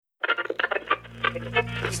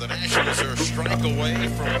As the Nationals are a strike away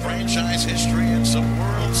from franchise history and some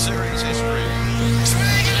World Series history.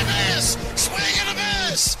 Swing and a miss! Swing and a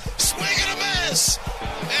miss! Swing and a miss!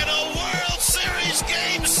 And a World Series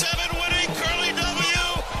Game 7 winning Curly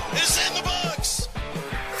W is in the books!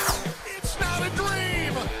 It's not a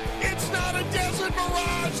dream! It's not a desert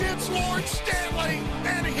mirage! It's Lord Stanley!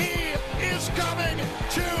 And he is coming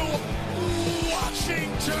to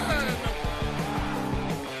Washington!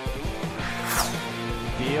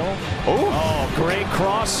 Deal. Oh, great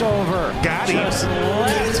crossover. Got him. Just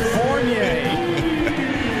left Fournier.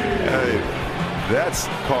 That's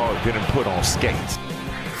called getting put on skates.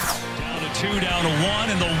 Down to 2, down to 1,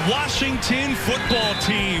 and the Washington football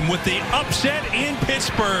team with the upset in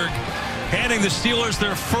Pittsburgh, handing the Steelers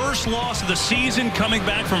their first loss of the season, coming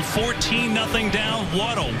back from 14-0 down.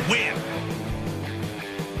 What a win.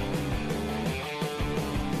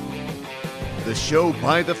 The show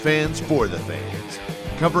by the fans for the fans,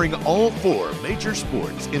 covering all 4 major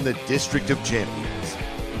sports in the District of Champions.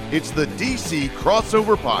 It's the DC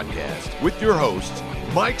Crossover Podcast with your hosts,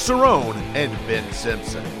 Mike Cerrone and Ben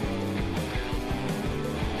Simpson.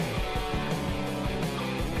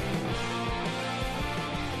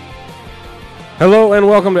 Hello and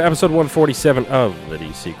welcome to episode 147 of the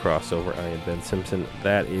DC Crossover. I am Ben Simpson.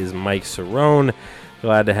 That is Mike Cerrone.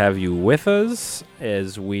 Glad to have you with us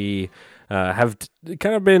as we have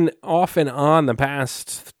kind of been off and on the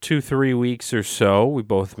past 2-3 weeks or so. We've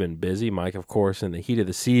both been busy. Mike, of course, in the heat of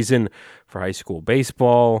the season for high school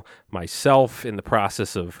baseball. Myself in the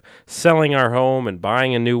process of selling our home and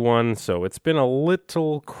buying a new one. So it's been a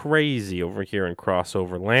little crazy over here in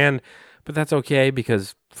crossover land. But that's okay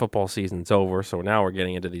because football season's over, so now we're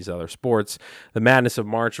getting into these other sports. The Madness of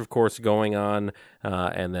March, of course, going on,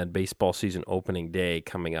 and then baseball season opening day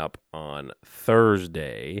coming up on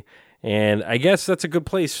Thursday. And I guess that's a good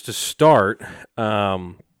place to start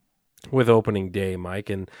with opening day, Mike,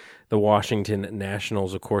 and the Washington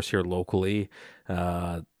Nationals, of course, here locally,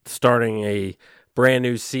 starting a brand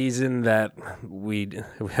new season that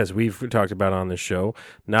as we've talked about on this show,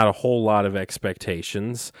 not a whole lot of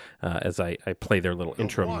expectations as I play their little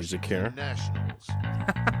intro music here.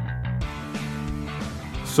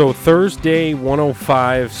 So Thursday,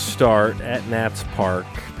 1:05 start at Nats Park.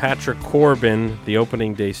 Patrick Corbin, the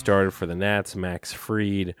opening day starter for the Nats. Max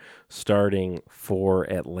Fried starting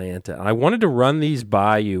for Atlanta. I wanted to run these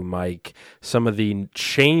by you, Mike, some of the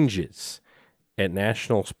changes at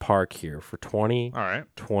Nationals Park here for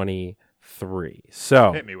 2023.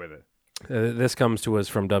 So Hit me with it. This comes to us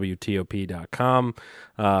from WTOP.com.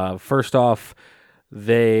 First off,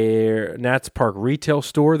 their Nats Park retail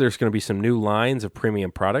store, there's going to be some new lines of premium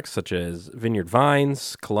products such as Vineyard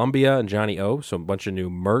Vines, Columbia, and Johnny O. So a bunch of new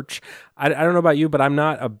merch. I don't know about you, but I'm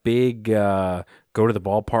not a big go to the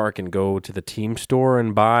ballpark and go to the team store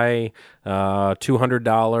and buy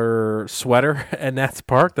 $200 sweater at Nats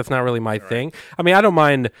Park. That's not really my thing. I mean, I don't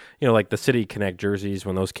mind, like the City Connect jerseys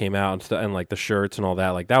when those came out and like the shirts and all that.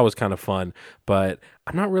 Like that was kind of fun, but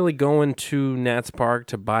I'm not really going to Nats Park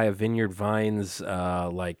to buy a Vineyard Vines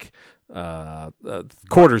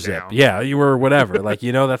quarter zip. Yeah, you were whatever.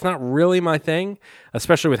 That's not really my thing,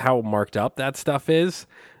 especially with how marked up that stuff is.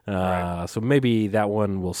 So maybe that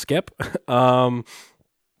one will skip. New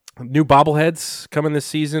bobbleheads coming this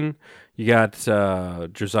season. You got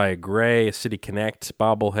Josiah Gray, a City Connect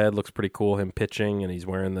bobblehead. Looks pretty cool, him pitching, and he's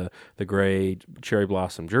wearing the gray cherry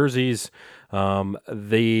blossom jerseys. There's going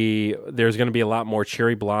to be a lot more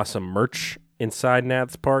cherry blossom merch inside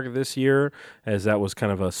Nats Park this year, as that was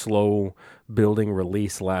kind of a slow building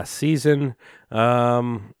release last season.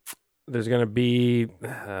 There's going to be...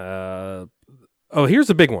 here's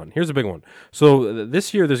a big one. So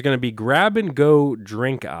this year there's going to be grab-and-go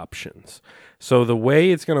drink options. So the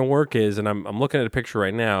way it's going to work is, and I'm looking at a picture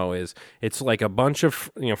right now, is it's like a bunch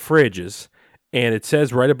of fridges, and it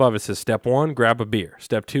says right above, it says step 1, grab a beer.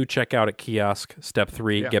 Step 2, check out at kiosk. Step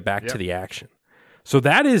 3, get back to the action. So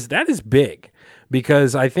that is big,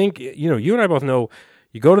 because I think, you and I both know,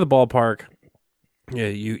 you go to the ballpark,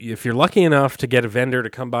 if you're lucky enough to get a vendor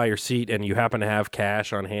to come by your seat and you happen to have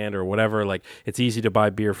cash on hand or whatever, it's easy to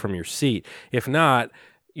buy beer from your seat. If not,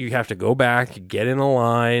 you have to go back, get in a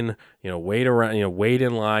line, wait around, wait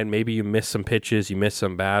in line. Maybe you miss some pitches, you miss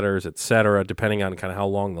some batters, etc., depending on kind of how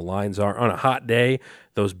long the lines are. On a hot day,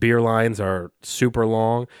 those beer lines are super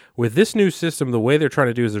long. With this new system, the way they're trying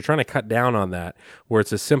to do is they're trying to cut down on that, where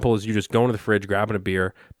it's as simple as you just going to the fridge, grabbing a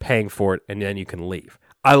beer, paying for it, and then you can leave.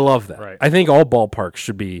 I love that. Right. I think all ballparks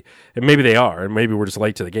should be, and maybe they are, and maybe we're just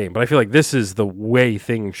late to the game, but I feel like this is the way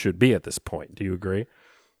things should be at this point. Do you agree?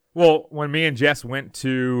 Well, when me and Jess went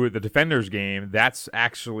to the Defenders game, that's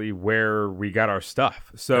actually where we got our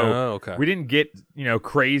stuff. So we didn't get,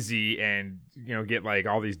 crazy and, get like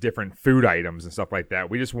all these different food items and stuff like that.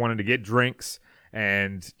 We just wanted to get drinks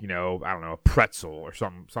and, I don't know, a pretzel or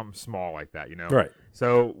something small like that, Right.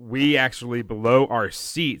 So we actually, below our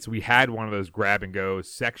seats, we had one of those grab-and-go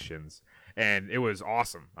sections, and it was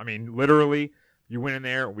awesome. I mean, literally, you went in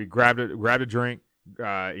there, we grabbed a drink,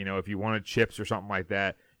 if you wanted chips or something like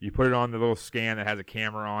that. You put it on the little scan that has a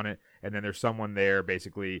camera on it, and then there's someone there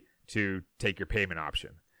basically to take your payment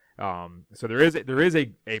option. So there is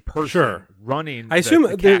a person running. I assume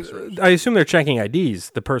they're checking IDs.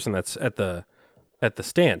 The person that's at the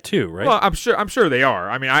stand too, right? Well, I'm sure they are.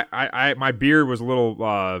 I mean, I my beard was a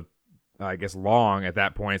little I guess long at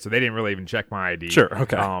that point, so they didn't really even check my ID. Sure,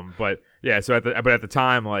 okay. But yeah, so at the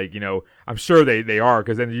time, like, I'm sure they are,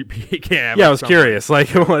 because then you can't have. Yeah, I was curious, like,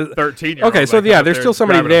 13-year-old. Okay, so yeah, there's still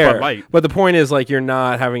somebody there, but the point is, like, you're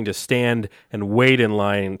not having to stand and wait in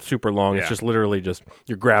line super long. Yeah. It's just literally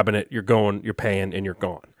you're grabbing it, you're going, you're paying, and you're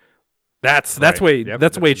gone. That's the way it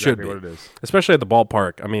exactly should be, what it is. Especially at the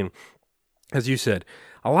ballpark. I mean, as you said,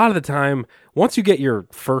 a lot of the time, once you get your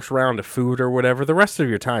first round of food or whatever, the rest of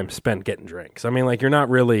your time spent getting drinks. I mean, like, you're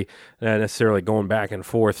not really necessarily going back and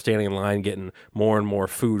forth, standing in line, getting more and more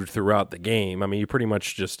food throughout the game. I mean, you pretty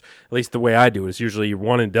much just, at least the way I do it, is usually you're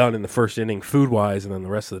one and done in the first inning food-wise, and then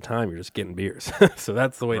the rest of the time you're just getting beers. So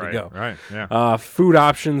that's the way to go. Right, yeah. Food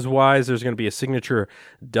options-wise, there's going to be a signature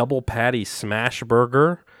double patty smash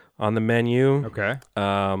burger on the menu. Okay.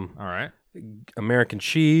 All right. American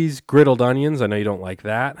cheese, griddled onions. I know you don't like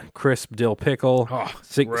that. Crisp dill pickle, gross.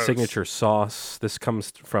 Signature sauce. This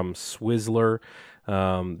comes from Swizzler,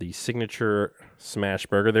 the signature smash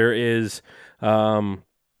burger. There is going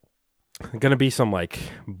to be some like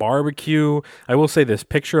barbecue. I will say this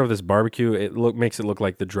picture of this barbecue, makes it look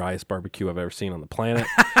like the driest barbecue I've ever seen on the planet.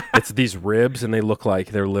 It's these ribs, and they look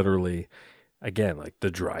like they're literally, again, like the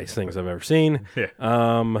driest things I've ever seen.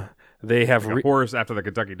 Yeah. They have like a horse after the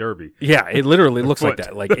Kentucky Derby. Yeah, it literally looks like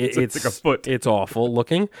that. Like it's like a foot. It's awful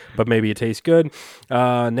looking, but maybe it tastes good.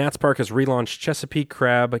 Nats Park has relaunched Chesapeake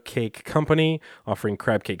Crab Cake Company, offering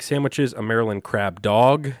crab cake sandwiches, a Maryland crab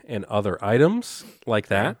dog, and other items like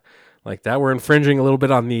that. Like that, we're infringing a little bit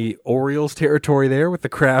on the Orioles territory there with the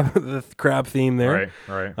crab theme there.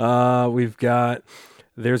 Right. We've got.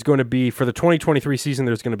 There's going to be, for the 2023 season,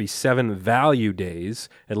 there's going to be 7 value days,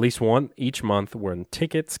 at least one each month, when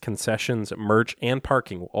tickets, concessions, merch, and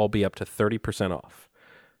parking will all be up to 30% off.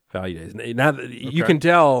 Value days. Now, you can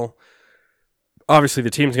tell, obviously, the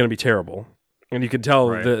team's going to be terrible, and you can tell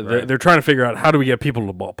they're trying to figure out how do we get people to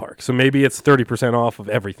the ballpark. So maybe it's 30% off of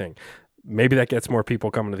everything. Maybe that gets more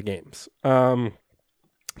people coming to the games. A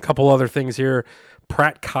couple other things here.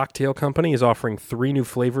 Pratt Cocktail Company is offering 3 new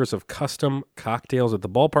flavors of custom cocktails at the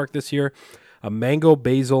ballpark this year. A mango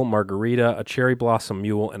basil margarita, a cherry blossom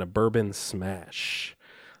mule, and a bourbon smash.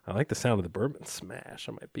 I like the sound of the bourbon smash.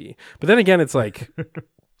 I might be. But then again, it's like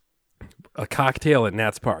a cocktail at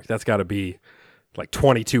Nats Park. That's got to be like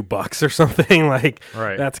 $22 or something. Like,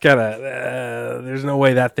 that's got to, there's no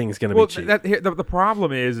way that thing's going to be cheap. The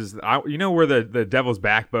problem is where the Devil's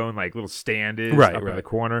Backbone, like, little stand is up in the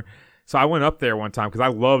corner? So I went up there one time because I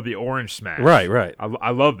love the orange smash. Right. I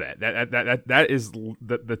love that. That is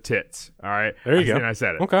the tits. All right. There you go. And I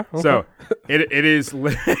said it. Okay. So it is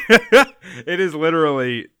it is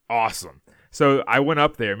literally awesome. So I went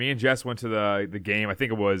up there. Me and Jess went to the game. I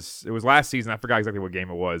think it was last season. I forgot exactly what game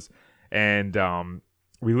it was. And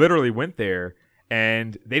we literally went there,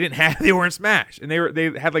 and they didn't have the orange smash, and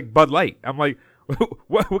they had like Bud Light. I'm like,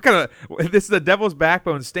 what kind of? This is a Devil's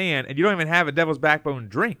Backbone stand, and you don't even have a Devil's Backbone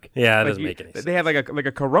drink. Yeah, it doesn't make any sense. They had like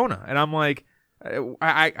a Corona, and I'm like,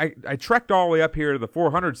 I trekked all the way up here to the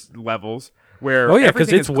 400 levels where. Oh yeah,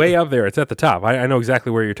 because it's way up there. It's at the top. I know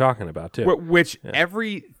exactly where you're talking about too.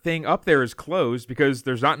 Everything up there is closed because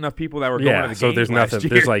there's not enough people that were going to the game. So there's last nothing.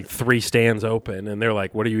 year. There's like 3 stands open, and they're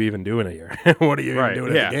like, "What are you even doing here? What are you even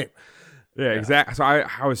doing at the game?" Yeah, exactly. So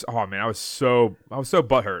I was so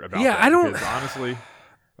butthurt about that. Yeah, I don't honestly.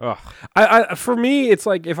 Ugh. I for me, it's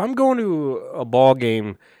like if I'm going to a ball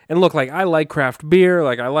game and look, like I like craft beer,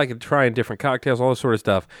 like I like trying different cocktails, all this sort of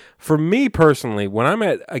stuff. For me personally, when I'm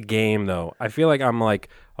at a game, though, I feel like I'm like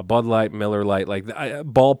a Bud Light, Miller Lite, like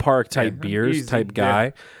ballpark type beers type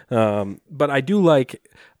guy. Yeah. But I do like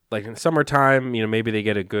in summertime, maybe they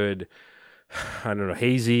get a good I don't know,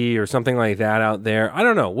 hazy or something like that out there. I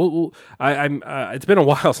don't know. It's been a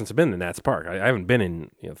while since I've been to Nats Park. I haven't been in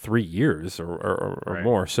 3 years or Right.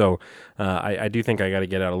 more. So I do think I got to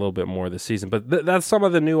get out a little bit more this season. But that's some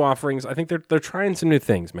of the new offerings. I think they're trying some new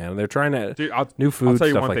things, man. They're trying to new food, I'll tell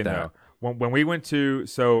you stuff one like thing, that. though. When we went to,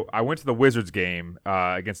 I went to the Wizards game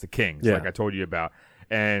against the Kings, Yeah. like I told you about,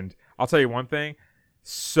 and I'll tell you one thing: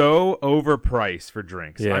 so overpriced for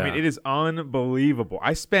drinks. Yeah. I mean, it is unbelievable.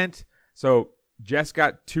 Jess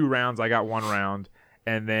got 2 rounds, I got 1 round,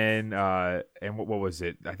 and then and what was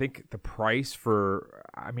it? I think the price for,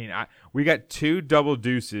 we got 2 double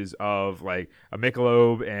deuces of like a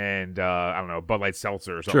Michelob and I don't know, Bud Light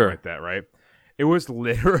Seltzer or something Sure. like that, right? It was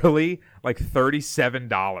literally like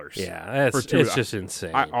 $37. Yeah, for 2. it's just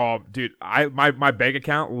insane. Dude, my bank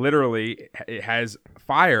account literally, it has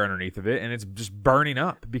fire underneath of it, and it's just burning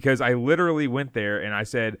up because I literally went there and I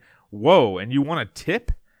said, "Whoa!" And you want a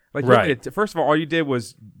tip? Like, Right. First of all you did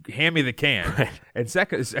was hand me the can, Right. and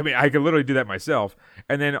second, I could literally do that myself.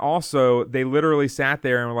 And then also, they literally sat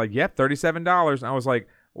there and were like, "Yep, $37." And I was like,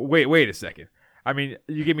 "Wait a second. I mean,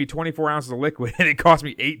 you give me 24 ounces of liquid, and it cost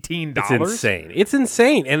me $18." It's insane. It's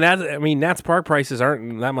insane. And Nats Park prices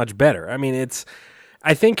aren't that much better. I mean,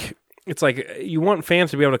 I think it's like you want fans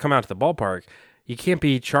to be able to come out to the ballpark. You can't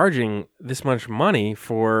be charging this much money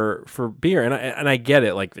for beer. And I get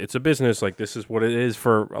it. Like, it's a business. Like, this is what it is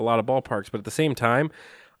for a lot of ballparks. But at the same time,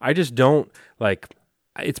 I just don't like.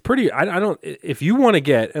 It's pretty. I don't. If you want to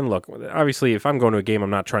get, and look, obviously, if I'm going to a game, I'm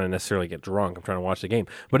not trying to necessarily get drunk. I'm trying to watch the game.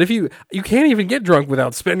 But if you can't even get drunk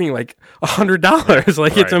without spending like $100.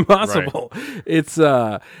 Like, it's impossible. Right. It's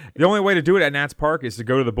the only way to do it at Nats Park is to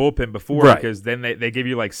go to the bullpen before, Right. because then they give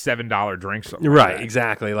you like $7 drinks. Something right. like that.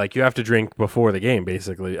 Exactly. Like, you have to drink before the game,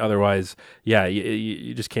 basically. Otherwise, yeah,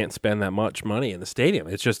 you just can't spend that much money in the stadium.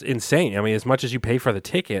 It's just insane. I mean, as much as you pay for the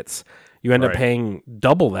tickets, you end up Right. paying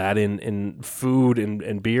double that in food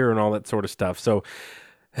and beer and all that sort of stuff. So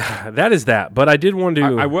that is that. But I did want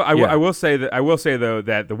to. I will say though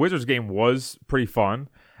that the Wizards game was pretty fun.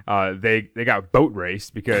 They got boat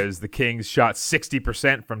raced because the Kings shot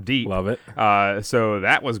 60% from deep. Love it. So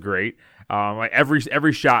that was great. Like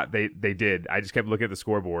every shot they did, I just kept looking at the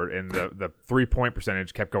scoreboard, and the 3-point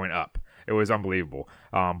percentage kept going up. It was unbelievable.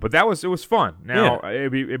 But it was fun. Now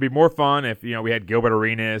it'd be more fun if we had Gilbert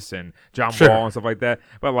Arenas and John Sure. Wall and stuff like that.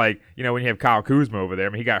 But when you have Kyle Kuzma over there, I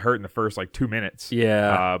mean, he got hurt in the first 2 minutes.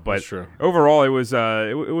 Yeah, but that's true. overall it was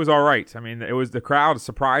all right. I mean, the crowd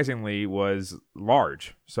surprisingly was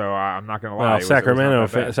large. So I'm not gonna lie. Well, It was not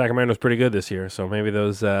that bad. Sacramento's pretty good this year, so maybe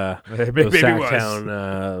those Maybe those it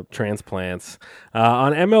Sacktown transplants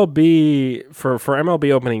on MLB for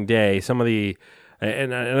MLB opening day. Some of the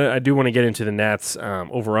and I do want to get into the Nats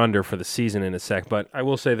over under for the season in a sec, but I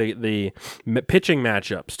will say the pitching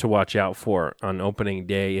matchups to watch out for on opening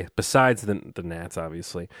day, besides the Nats,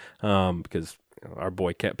 obviously, because our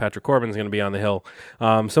boy Patrick Corbin's going to be on the hill.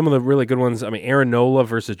 Some of the really good ones, I mean, Aaron Nola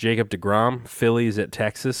versus Jacob deGrom, Phillies at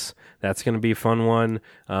Texas. That's going to be a fun one.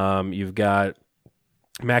 You've got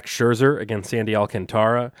Max Scherzer against Sandy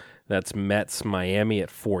Alcantara. That's Mets Miami at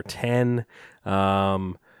 4:10.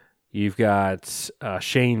 You've got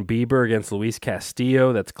Shane Bieber against Luis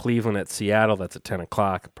Castillo. That's Cleveland at Seattle. That's at 10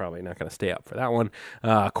 o'clock. Probably not going to stay up for that one.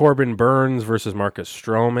 Corbin Burns versus Marcus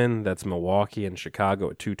Stroman. That's Milwaukee and Chicago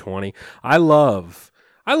at 2:20. I love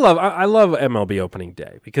MLB opening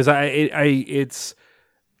day because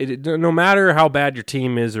no matter how bad your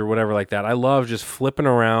team is or whatever like that, I love just flipping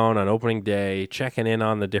around on opening day, checking in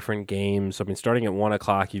on the different games. I mean, starting at 1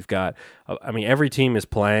 o'clock, you've got, every team is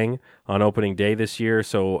playing on opening day this year.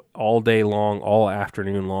 So all day long, all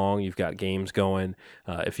afternoon long, you've got games going.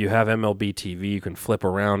 If you have MLB TV, you can flip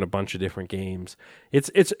around a bunch of different games. It's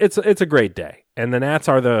a great day. And the Nats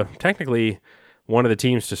are technically one of the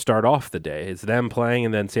teams to start off the day. It's them playing,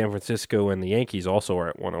 and then San Francisco and the Yankees also are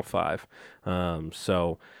at 105.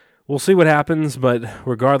 So we'll see what happens, but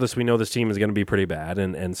regardless, we know this team is going to be pretty bad,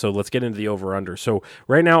 and so let's get into the over-under. So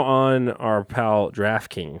right now on our pal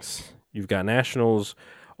DraftKings, you've got Nationals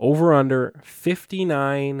over-under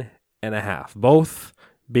 59.5, both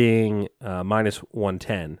being minus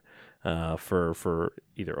 110 for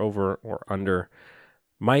either over or under.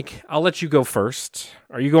 Mike, I'll let you go first.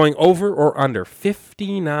 Are you going over or under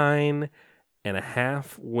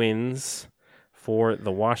 59.5 wins for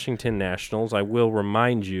the Washington Nationals? I will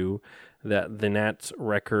remind you that the Nats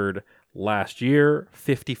record last year,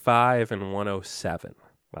 55-107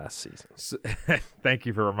 last season. Thank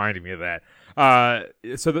you for reminding me of that.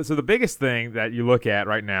 So the biggest thing that you look at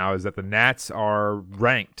right now is that the Nats are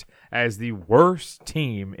ranked as the worst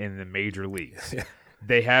team in the major leagues.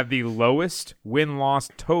 They have the lowest win-loss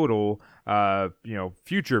total,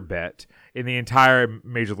 future bet in the entire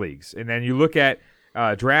major leagues. And then you look at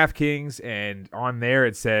DraftKings, and on there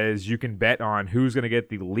it says you can bet on who's going to get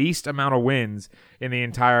the least amount of wins in the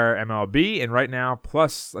entire MLB. And right now,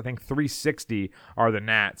 plus I think 360 are the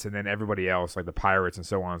Nats, and then everybody else like the Pirates and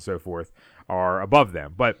so on and so forth are above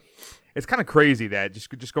them. But it's kind of crazy that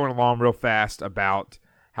just going along real fast about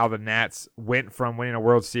how the Nats went from winning a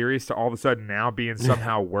World Series to all of a sudden now being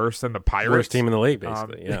somehow worse than the Pirates. Worst team in the league,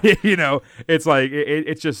 basically. It's like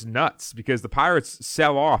it's just nuts because the Pirates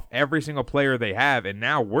sell off every single player they have, and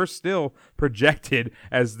now we're still projected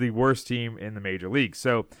as the worst team in the major league.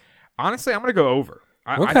 So honestly, I'm going to go over.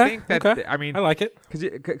 I think that I like it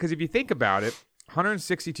because if you think about it,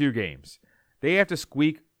 162 games, they have to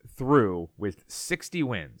squeak through with 60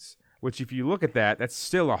 wins, which if you look at that, that's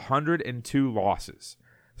still 102 losses.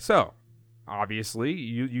 So, obviously,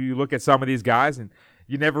 you look at some of these guys, and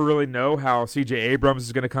you never really know how C.J. Abrams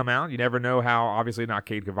is going to come out. You never know how, obviously, not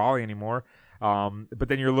Cade Cavalli anymore. But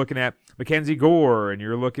then you're looking at Mackenzie Gore, and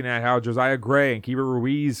you're looking at how Josiah Gray and Keibert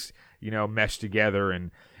Ruiz, mesh together. And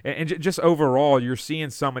just overall, you're seeing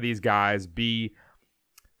some of these guys be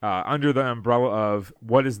under the umbrella of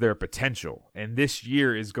what is their potential. And this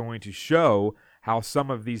year is going to show how some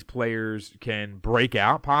of these players can break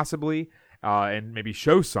out, possibly, and maybe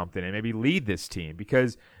show something and maybe lead this team,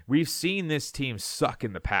 because we've seen this team suck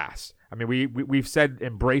in the past. I mean, we've said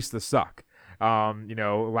embrace the suck,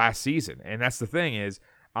 last season. And that's the thing is,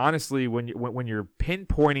 honestly, when you're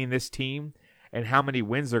pinpointing this team and how many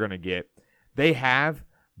wins they're going to get, they have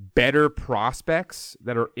better prospects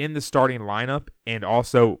that are in the starting lineup and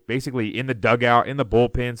also basically in the dugout, in the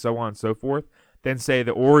bullpen, so on and so forth, than say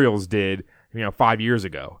the Orioles did, 5 years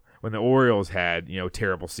ago, when the Orioles had,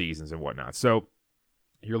 terrible seasons and whatnot. So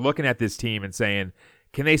you're looking at this team and saying,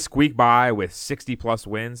 can they squeak by with 60-plus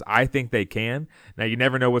wins? I think they can. Now, you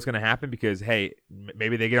never know what's going to happen because, hey,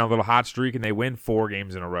 maybe they get on a little hot streak and they win 4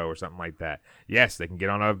 games in a row or something like that. Yes, they can get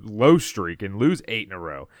on a low streak and lose 8 in a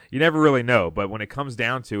row. You never really know. But when it comes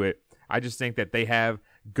down to it, I just think that they have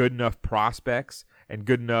good enough prospects and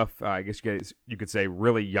good enough, I guess you could say,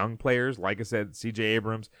 really young players. Like I said, C.J.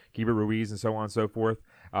 Abrams, Keibert Ruiz, and so on and so forth.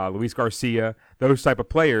 Luis Garcia, those type of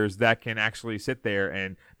players that can actually sit there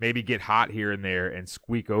and maybe get hot here and there and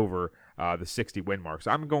squeak over the 60-win mark.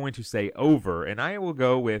 So I'm going to say over, and I will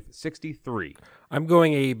go with 63. I'm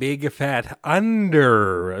going a big fat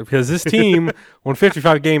under because this team won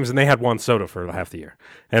 55 games and they had one soda for half the year,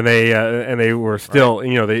 and they were still,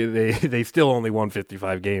 they still only won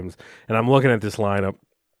 55 games. And I'm looking at this lineup.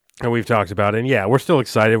 And we've talked about it. And yeah, we're still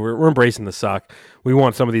excited. We're embracing the suck. We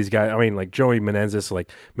want some of these guys. I mean, like Joey Menendez,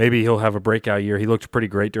 like maybe he'll have a breakout year. He looked pretty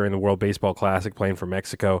great during the World Baseball Classic playing for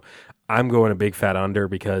Mexico. I'm going a big fat under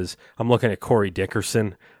because I'm looking at Corey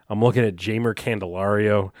Dickerson. I'm looking at Jeimer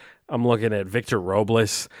Candelario. I'm looking at Victor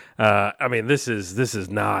Robles. I mean, this is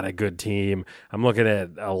not a good team. I'm looking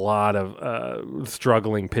at a lot of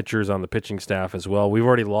struggling pitchers on the pitching staff as well. We've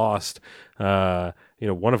already lost.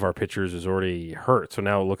 One of our pitchers is already hurt, so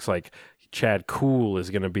now it looks like Chad Kuhl is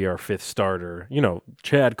going to be our 5th starter.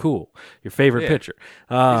 Chad Kuhl, your favorite pitcher.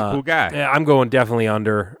 He's a cool guy. Yeah, I'm going definitely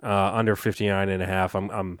under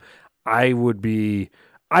 59.5. I would be.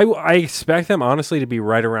 I expect them, honestly, to be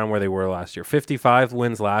right around where they were last year. 55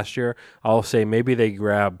 wins last year. I'll say maybe they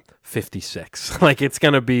grab 56. Like, it's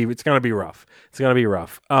gonna be rough. It's gonna be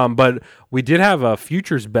rough. But we did have a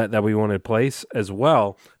futures bet that we wanted to place as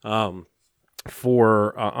well.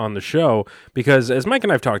 For on the show, because as Mike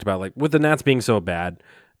and I have talked about, like with the Nats being so bad,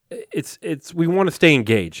 it's we want to stay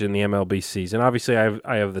engaged in the MLB season. Obviously,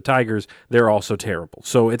 I have the Tigers; they're also terrible.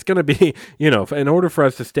 So it's going to be, in order for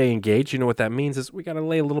us to stay engaged, what that means is we got to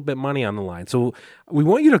lay a little bit of money on the line. So we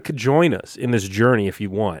want you to join us in this journey if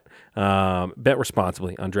you want. Bet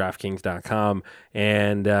responsibly on DraftKings.com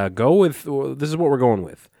and go with. This is what we're going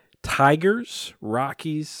with: Tigers,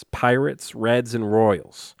 Rockies, Pirates, Reds, and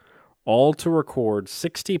Royals. All to record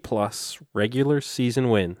 60-plus regular season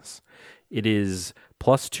wins. It is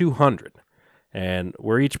plus 200. And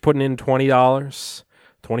we're each putting in $20,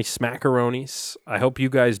 20 smackaronis. I hope you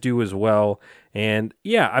guys do as well. And,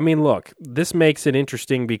 yeah, I mean, look, this makes it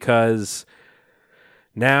interesting because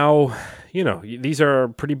now, these are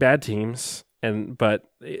pretty bad teams. But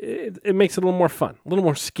it makes it a little more fun, a little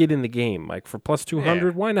more skin in the game. Like for plus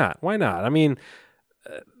 200, Why not? Why not? I mean...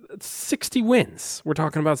 60 wins. We're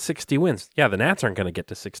talking about 60 wins. Yeah, the Nats aren't going to get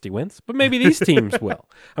to 60 wins, but maybe these teams will.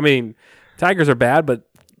 I mean, Tigers are bad, but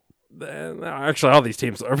actually all these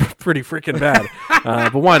teams are pretty freaking bad.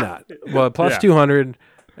 But why not? Well, plus 200,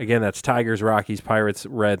 Again, that's Tigers, Rockies, Pirates,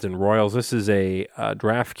 Reds, and Royals. This is a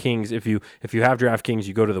DraftKings. If you have DraftKings,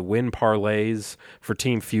 you go to the win parlays for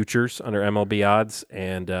team futures under MLB odds,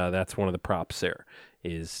 and that's one of the props there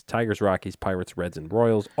is Tigers, Rockies, Pirates, Reds, and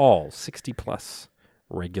Royals, all 60-plus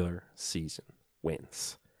regular season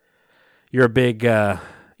wins. You're a big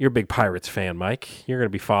Pirates fan, Mike. You're going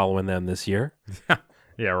to be following them this year.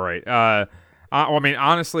 Yeah, right. Well, I mean,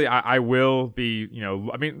 honestly, I will be.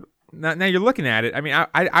 I mean, now you're looking at it. I mean,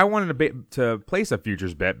 I wanted to place a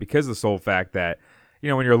futures bet because of the sole fact that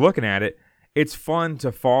when you're looking at it, it's fun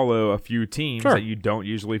to follow a few teams that you don't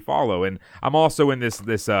usually follow. And I'm also in this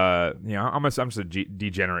I'm just a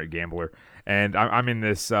degenerate gambler, and I'm in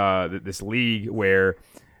this this league where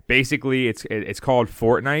basically it's called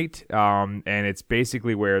Fortnite, and it's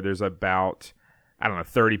basically where there's about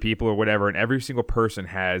 30 people or whatever, and every single person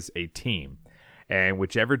has a team, and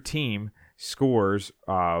whichever team scores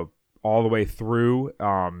all the way through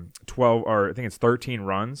 12 or I think it's 13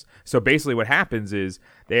 runs. So basically what happens is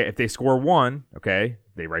if they score 1, okay,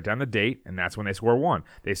 they write down the date, and that's when they score 1.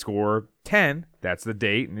 They score 10, that's the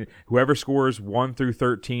date, and whoever scores 1 through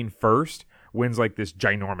 13 first wins like this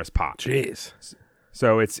ginormous pot. Jeez.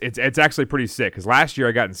 So it's actually pretty sick because last year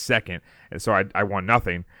I got in second, and so I won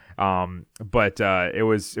nothing. But it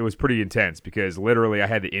was pretty intense because literally I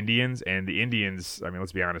had the Indians, and the Indians, I mean,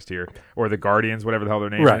 let's be honest here, or the Guardians, whatever the hell their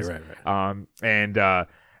name is. Right. And I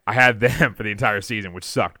had them for the entire season, which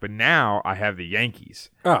sucked. But now I have the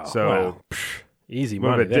Yankees. Oh, so well, easy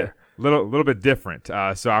money there. Little bit different.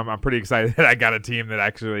 So I'm pretty excited that I got a team that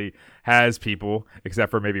actually has people,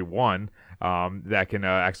 except for maybe one, that can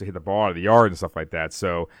actually hit the ball out of the yard and stuff like that.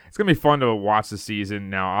 So it's gonna be fun to watch the season.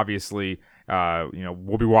 Now, obviously,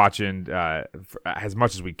 we'll be watching as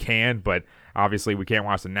much as we can, but obviously we can't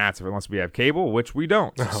watch the Nats unless we have cable, which we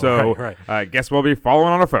don't. So right. I guess we'll be following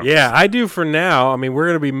on our phones. Yeah, I do for now. I mean, we're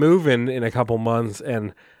gonna be moving in a couple months,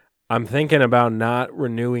 and I'm thinking about not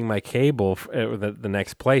renewing my cable for the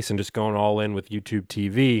next place and just going all in with YouTube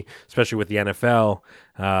TV, especially with the NFL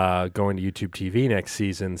going to YouTube TV next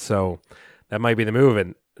season. So that might be the move.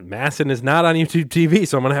 And Masson is not on YouTube TV,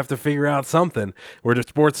 so I'm going to have to figure out something. We're the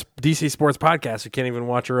DC Sports Podcast. We can't even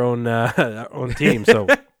watch our own team, so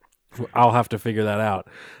I'll have to figure that out.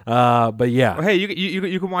 But yeah. Well, hey,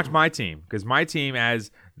 you can watch my team because my team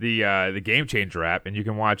has the Game Changer app, and you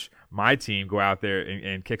can watch my team go out there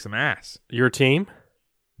and kick some ass. Your team?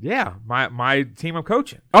 Yeah, my team I'm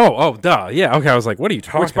coaching. Oh, duh. Yeah, okay. I was like, what are you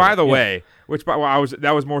talking about? Which, by the way,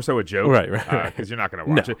 that was more so a joke, right? Because you're not going to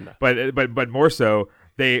watch it. No. But more so,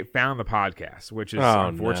 they found the podcast, which is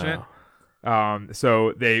unfortunate. No.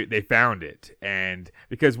 So they found it, and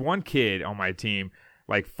because one kid on my team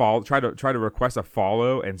tried to request a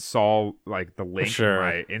follow and saw like the link in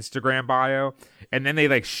my Instagram bio, and then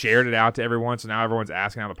they shared it out to everyone. So now everyone's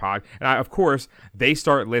asking on the pod, and of course they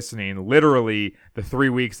start listening literally the 3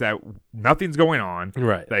 weeks that nothing's going on.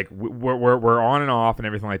 Right, we're on and off and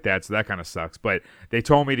everything like that. So that kind of sucks. But they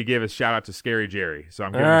told me to give a shout out to Scary Jerry, so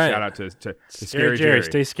I'm giving a shout out to Scary Jerry.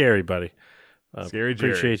 Stay scary, buddy. Scary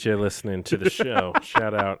Jerry. Appreciate you listening to the show.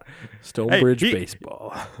 Shout out Stonebridge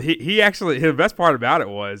Baseball. He actually, the best part about it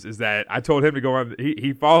is that I told him to go on.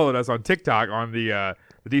 He followed us on TikTok on the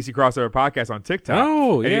DC Crossover Podcast on TikTok.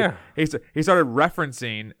 Oh, yeah. He started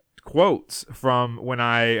referencing quotes from when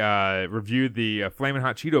I reviewed the Flamin'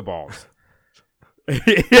 Hot Cheeto balls.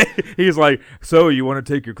 He's like, so you want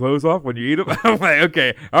to take your clothes off when you eat them? I'm like,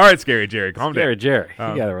 okay, all right, Scary Jerry, calm down. Scary Jerry,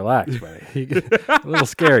 you gotta relax, buddy. A little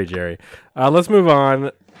scary, Jerry. Let's move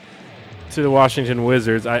on to the Washington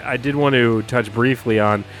Wizards. I did want to touch briefly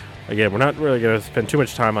on. Again, we're not really going to spend too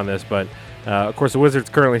much time on this, but of course, the Wizards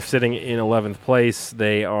currently sitting in 11th place.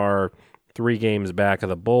 They are 3 games back of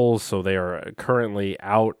the Bulls, so they are currently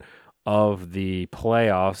out of the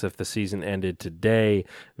playoffs. If the season ended today,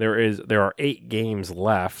 there are 8 games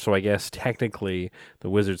left, so I guess technically the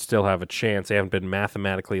Wizards still have a chance. They haven't been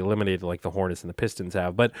mathematically eliminated like the Hornets and the Pistons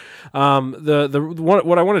have. But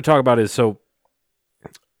what I want to talk about is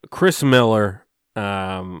Chris Miller,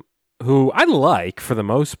 who I like for the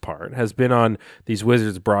most part, has been on these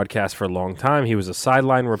Wizards broadcasts for a long time. He was a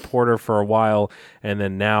sideline reporter for a while, and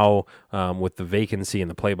then now with the vacancy in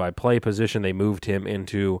the play-by-play position, they moved him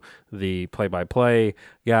into the play-by-play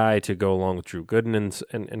guy to go along with Drew Gooden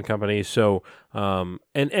and company. So,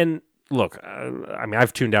 and look, I mean,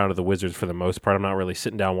 I've tuned out to the Wizards for the most part. I'm not really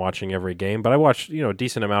sitting down watching every game, but I watched, a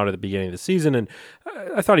decent amount at the beginning of the season, and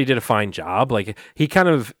I thought he did a fine job. Like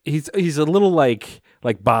he's a little like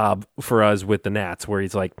Bob for us with the Nats, where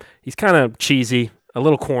he's kind of cheesy. a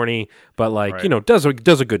little corny, but like Right. does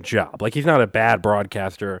a good job. Like he's not a bad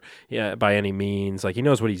broadcaster by any means. Like he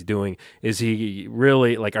knows what he's doing. Is he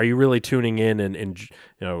really like? Are you really tuning in and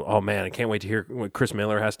oh man, I can't wait to hear what Chris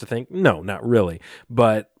Miller has to think? No, not really.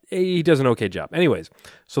 But he does an okay job. Anyways,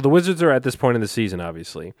 so the Wizards are at this point in the season,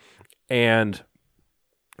 obviously, and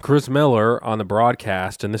Chris Miller on the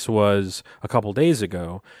broadcast, and this was a couple days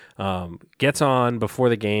ago, gets on before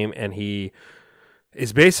the game and he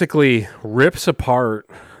is basically rips apart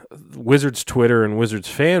Wizards Twitter and Wizards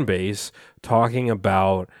fan base talking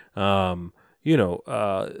about,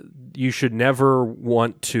 you should never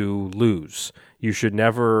want to lose. You should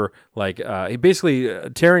never basically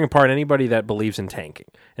tearing apart anybody that believes in tanking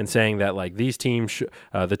and saying that like these teams,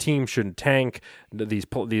 the team shouldn't tank. These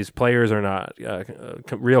players are not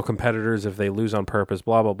real competitors if they lose on purpose.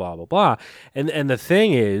 Blah blah blah blah blah. And the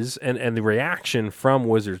thing is, and the reaction from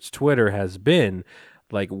Wizards Twitter has been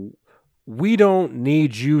like, we don't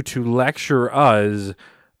need you to lecture us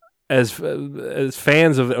as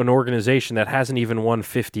fans of an organization that hasn't even won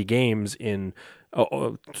 50 games in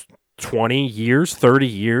 20 years, 30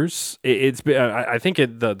 years. It's been, I think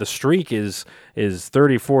the streak is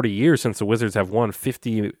 30, 40 years since the Wizards have won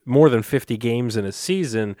more than 50 games in a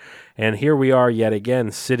season, and here we are yet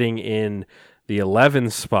again sitting in the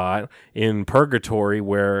 11th spot in purgatory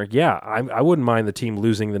where, I wouldn't mind the team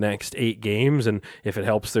losing the next 8 games, and if it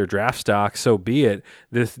helps their draft stock, so be it.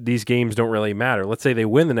 These games don't really matter. Let's say they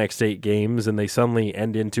win the next 8 games and they suddenly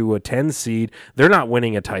end into a 10 seed. They're not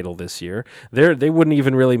winning a title this year. They wouldn't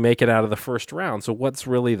even really make it out of the first round. So what's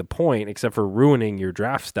really the point except for ruining your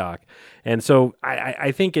draft stock? And so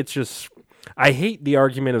I think it's just, I hate the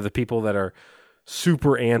argument of the people that are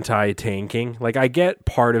super anti-tanking. Like I get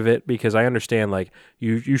part of it because I understand like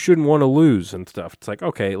you shouldn't want to lose and stuff. It's like,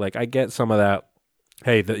 okay, like I get some of that.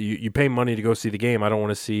 Hey, you pay money to go see the game. I don't want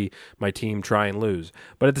to see my team try and lose.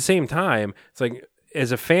 But at the same time, it's like,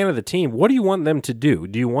 as a fan of the team, what do you want them to do?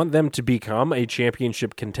 Do you want them to become a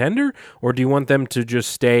championship contender, or do you want them to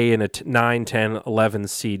just stay in a 9, 10, 11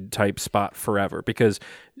 seed type spot forever? Because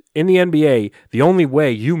in the NBA, the only way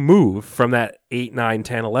you move from that 8, 9,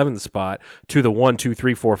 10, 11 spot to the 1, 2,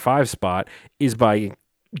 3, 4, 5 spot is by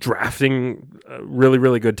drafting really,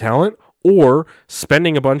 really good talent or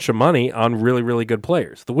spending a bunch of money on really, really good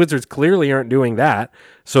players. The Wizards clearly aren't doing that,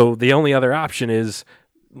 so the only other option is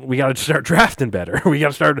we got to start drafting better. We got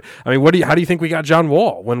to start. I mean, how do you think we got John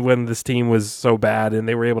Wall when this team was so bad and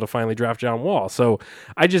they were able to finally draft John Wall? So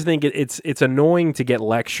I just think it's annoying to get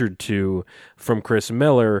lectured to from Chris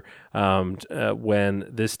Miller when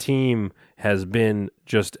this team has been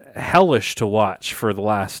just hellish to watch for the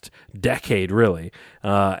last decade, really.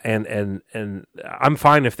 And I'm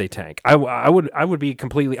fine if they tank. I would be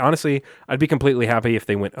completely honestly. I'd be completely happy if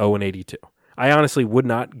they went 0-82. I honestly would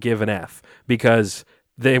not give an F because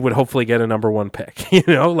they would hopefully get a number 1 pick.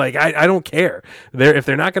 Like I don't care. If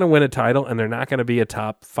they're not going to win a title and they're not going to be a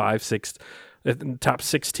top 6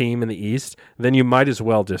 team in the East, then you might as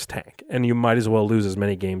well just tank and you might as well lose as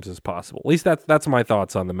many games as possible. At least that's my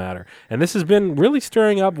thoughts on the matter. And this has been really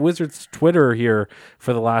stirring up Wizards Twitter here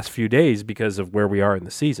for the last few days because of where we are in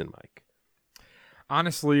the season, Mike.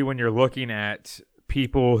 Honestly, when you're looking at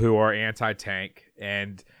people who are anti-tank,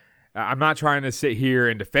 and I'm not trying to sit here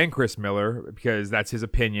and defend Chris Miller because that's his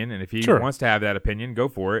opinion, and if he wants to have that opinion, go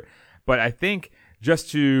for it. But I think just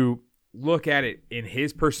to look at it in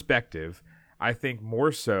his perspective, I think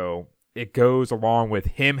more so it goes along with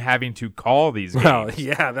him having to call these games. Well,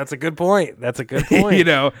 yeah, that's a good point.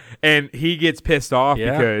 And he gets pissed off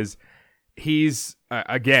because he's,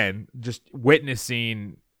 again, just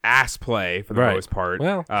witnessing ass play for the most part.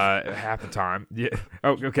 Well, half the time. Yeah.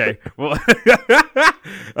 Oh, okay. Well,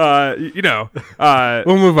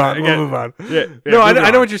 we'll move on. Yeah, no, I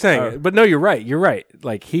know what you're saying, but no, you're right. You're right.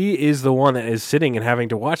 Like he is the one that is sitting and having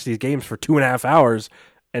to watch these games for 2.5 hours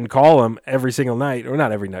and call them every single night, or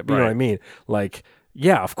not every night, but you know what I mean. Like,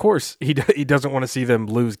 yeah, of course he doesn't want to see them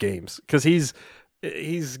lose games because he's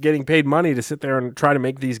getting paid money to sit there and try to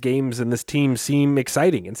make these games and this team seem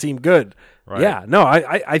exciting and seem good. Right. Yeah, no,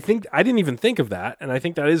 I think I didn't even think of that, and I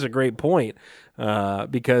think that is a great point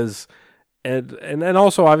because and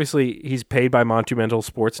also obviously he's paid by Monumental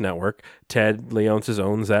Sports Network. Ted Leonsis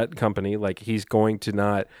owns that company. Like he's going to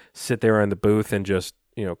not sit there in the booth and just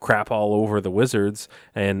crap all over the Wizards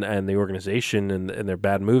and the organization and their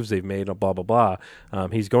bad moves they've made, blah, blah, blah.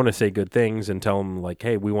 He's going to say good things and tell them, like,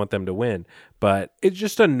 hey, we want them to win. But it's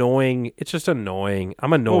just annoying.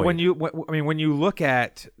 I'm annoyed. Well, when you look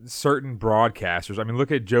at certain broadcasters,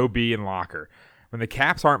 look at Joe B. and Locker. When the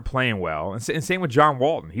Caps aren't playing well, and same with John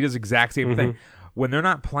Walton. He does the exact same thing. When they're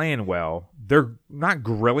not playing well, they're not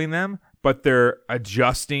grilling them, but they're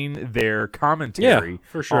adjusting their commentary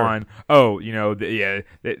for sure. on, they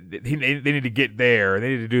need to get there, they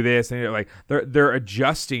need to do this, and they're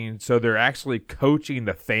adjusting, so they're actually coaching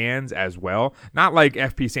the fans as well. Not like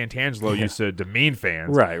FP Santangelo used to demean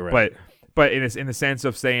fans, right. But in the sense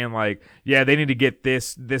of saying they need to get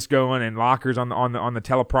this going, and lockers on the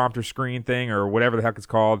teleprompter screen thing or whatever the heck it's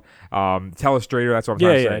called, telestrator. That's what I'm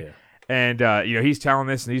trying to say. Yeah. And he's telling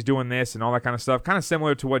this and he's doing this and all that kind of stuff, kind of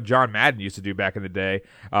similar to what John Madden used to do back in the day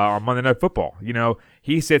on Monday Night Football.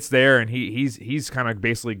 He sits there and he's kind of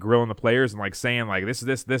basically grilling the players and saying this,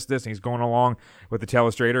 and he's going along with the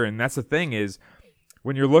telestrator. And that's the thing is,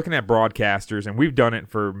 when you're looking at broadcasters, and we've done it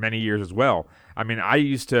for many years as well. I mean, I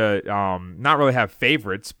used to not really have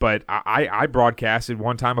favorites, but I broadcasted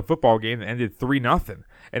one time a football game that ended 3-0.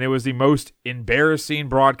 And it was the most embarrassing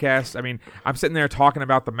broadcast. I mean, I'm sitting there talking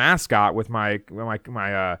about the mascot with my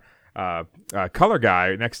color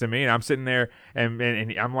guy next to me, and I'm sitting there, and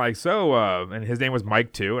I'm like, and his name was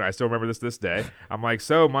Mike too, and I still remember this day. I'm like,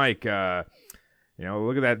 so Mike,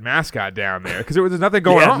 look at that mascot down there, because there was nothing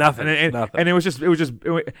going on. Nothing. And it was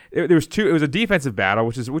a defensive battle,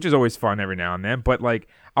 which is always fun every now and then. But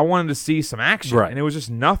I wanted to see some action, and it was just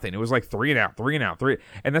nothing. It was 3 and out,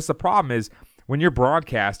 and that's the problem is, when you're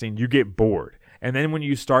broadcasting, you get bored. And then when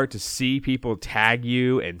you start to see people tag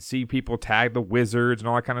you and see people tag the Wizards and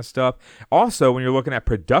all that kind of stuff. Also, when you're looking at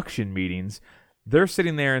production meetings, they're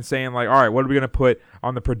sitting there and saying all right, what are we going to put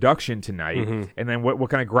on the production tonight? Mm-hmm. And then what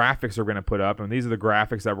kind of graphics are we going to put up? And these are the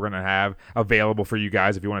graphics that we're going to have available for you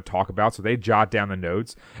guys if you want to talk about. So they jot down the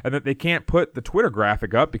notes, and that they can't put the Twitter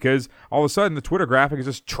graphic up because all of a sudden the Twitter graphic is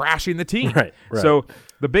just trashing the team. Right. So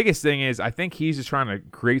the biggest thing is, I think he's just trying to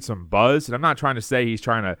create some buzz. And I'm not trying to say he's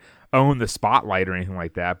trying to own the spotlight or anything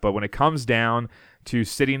like that. But when it comes down to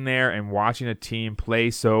sitting there and watching a team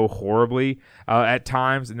play so horribly at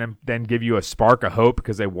times, and then give you a spark of hope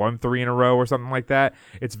because they won 3 in a row or something like that,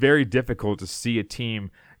 it's very difficult to see a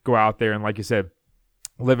team go out there and, like you said,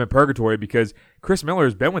 live in purgatory, because Chris Miller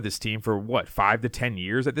has been with this team for 5 to 10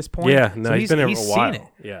 years at this point. Yeah, no, so he's been there for a while. Seen it.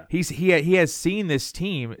 Yeah, he has seen this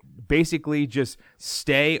team basically just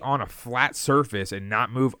stay on a flat surface and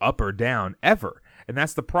not move up or down ever. And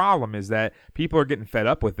that's the problem, is that people are getting fed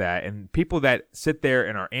up with that. And people that sit there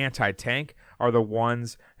and are anti-tank are the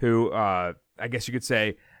ones who, I guess you could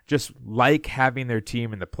say, just like having their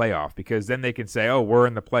team in the playoff, because then they can say, oh, we're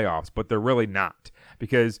in the playoffs, but they're really not.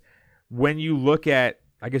 Because when you look at,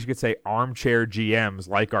 I guess you could say, armchair GMs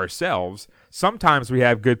like ourselves, sometimes we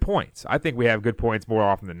have good points. I think we have good points more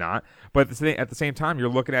often than not. But at the same time, you're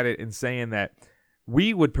looking at it and saying that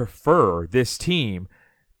we would prefer this team,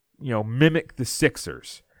 mimic the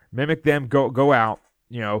Sixers, mimic them, go out,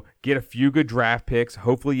 get a few good draft picks.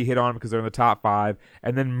 Hopefully you hit on them because they're in the top 5,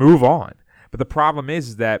 and then move on. But the problem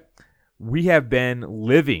is that we have been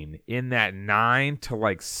living in that 9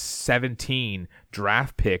 to 17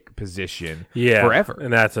 draft pick position forever.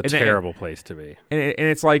 And that's a terrible place to be. And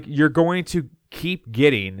it's like you're going to keep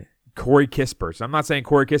getting Corey Kispert. I'm not saying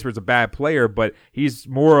Corey Kispert's a bad player, but he's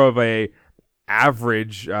more of a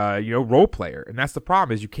average role player. And that's the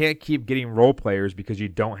problem, is you can't keep getting role players because you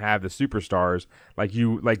don't have the superstars like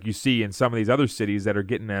you see in some of these other cities that are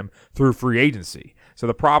getting them through free agency. So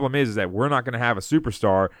the problem is that we're not going to have a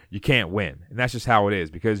superstar. You can't win. And that's just how it is,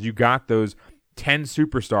 because you got those 10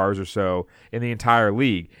 superstars or so in the entire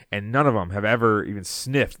league, and none of them have ever even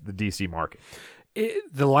sniffed the DC market.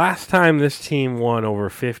 The last time this team won over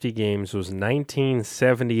 50 games was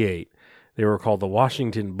 1978. They were called the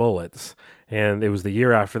Washington Bullets, and it was the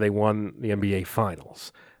year after they won the NBA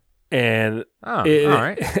Finals. And all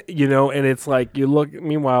right, and it's like you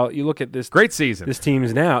look at this great season. This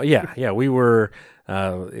team's now, we were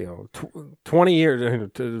 20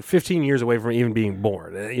 years, 15 years away from even being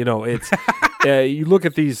born. It's you look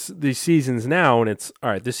at these seasons now, and it's all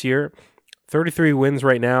right. This year, 33 wins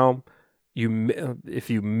right now. If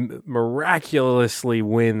you miraculously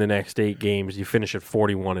win the next 8 games, you finish at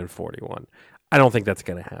 41-41. I don't think that's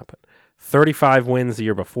going to happen. 35 wins the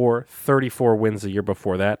year before, 34 wins the year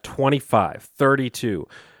before that, 25, 32.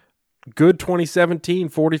 Good 2017,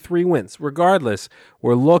 43 wins. Regardless,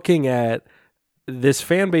 we're looking at this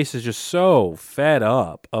fan base is just so fed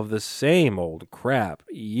up of the same old crap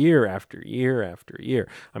year after year after year.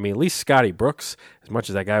 I mean, at least Scotty Brooks, as much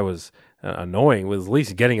as that guy was annoying, was at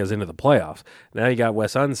least getting us into the playoffs. Now you got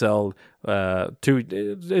Wes Unseld.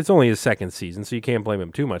 It's only his second season, so you can't blame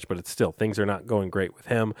him too much, but it's still, things are not going great with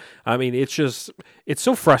him. I mean, it's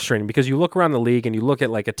so frustrating, because you look around the league and you look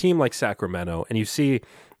at a team like Sacramento, and you see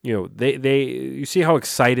you see how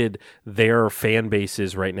excited their fan base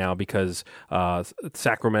is right now because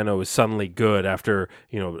Sacramento is suddenly good after,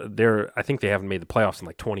 I think they haven't made the playoffs in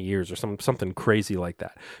like 20 years or something crazy like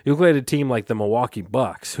that. You look at a team like the Milwaukee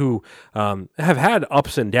Bucks who have had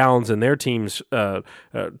ups and downs in their team's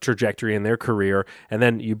trajectory in their career, and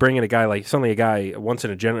then you bring in a guy once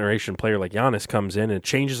in a generation player like Giannis comes in and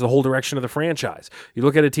changes the whole direction of the franchise. You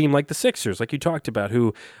look at a team like the Sixers, like you talked about,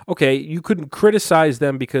 who, okay, you couldn't criticize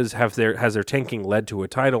them because has their tanking led to a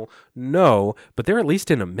title? No, but they're at least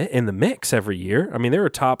in the mix every year. I mean, they're a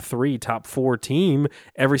top 3, top 4 team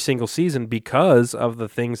every single season because of the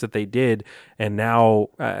things that they did and now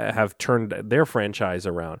have turned their franchise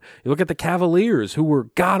around. You look at the Cavaliers, who were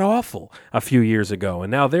god-awful a few years ago, and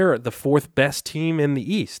now they're the 4th best team in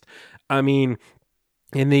the East. I mean,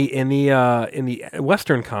 in the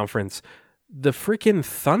Western Conference, the freaking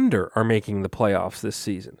Thunder are making the playoffs this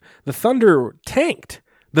season. The Thunder tanked.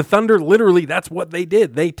 The Thunder, literally, that's what they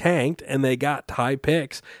did. They tanked, and they got high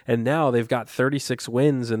picks, and now they've got 36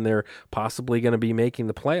 wins, and they're possibly going to be making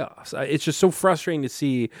the playoffs. It's just so frustrating to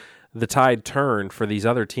see the tide turn for these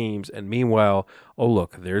other teams, and meanwhile, oh,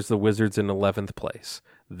 look, there's the Wizards in 11th place.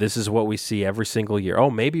 This is what we see every single year. Oh,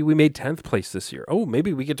 maybe we made 10th place this year. Oh,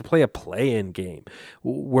 maybe we get to play a play-in game.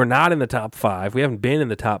 We're not in the top 5. We haven't been in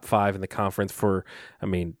the top 5 in the conference for,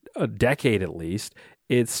 a decade at least.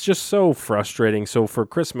 It's just so frustrating. So for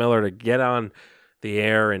Chris Miller to get on the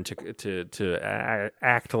air and to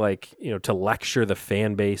act like, to lecture the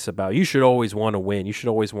fan base about, you should always want to win. You should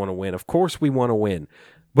always want to win. Of course we want to win,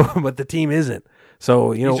 but the team isn't.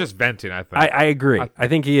 So, he's just venting, I think. I agree. I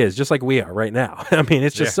think he is, just like we are right now. I mean,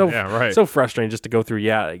 it's just so frustrating just to go through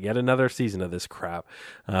yet another season of this crap.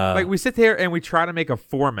 Like, we sit there and we try to make a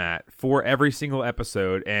format for every single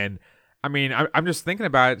episode, and I'm just thinking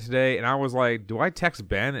about it today, and I was like, do I text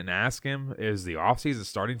Ben and ask him, is the offseason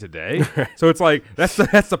starting today? So it's like, that's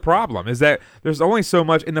the problem, is that there's only so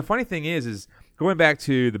much. And the funny thing is going back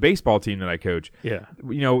to the baseball team that I coach,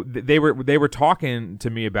 they were talking to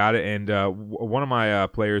me about it, and one of my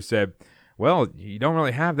players said, well, you don't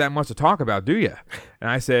really have that much to talk about, do you? And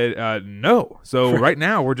I said, no. So right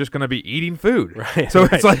now we're just going to be eating food. Right. So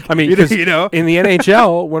it's like, in the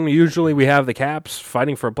NHL, when we have the Caps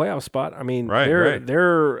fighting for a playoff spot, they're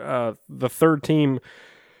the 3rd team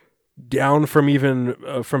down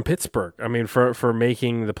from from Pittsburgh. For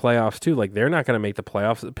making the playoffs too. Like, they're not going to make the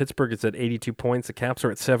playoffs. Pittsburgh is at 82 points. The Caps are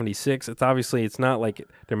at 76. It's not like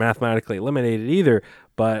they're mathematically eliminated either.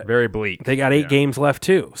 But very bleak. They got 8 games left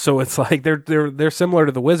too. So it's like they're similar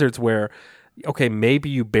to the Wizards, where, okay, maybe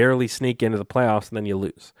you barely sneak into the playoffs and then you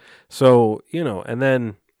lose. So, and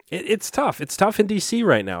then it's tough. It's tough in DC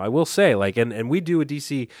right now, I will say. Like, and we do a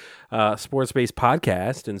DC sports-based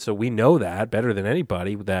podcast, and so we know that better than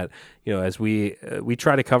anybody, that, as we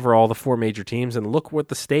try to cover all the 4 major teams, and look what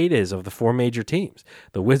the state is of the 4 major teams.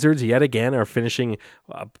 The Wizards, yet again, are finishing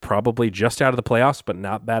probably just out of the playoffs, but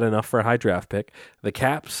not bad enough for a high draft pick. The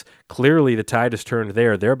Caps, clearly the tide has turned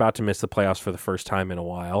there. They're about to miss the playoffs for the first time in a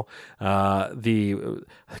while. The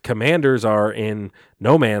Commanders are in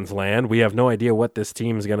no man's land. We have no idea what this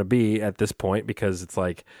team is going to be at this point, because it's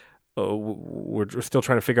like, we're still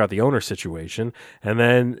trying to figure out the owner situation. And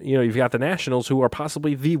then, you've got the Nationals, who are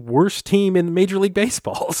possibly the worst team in Major League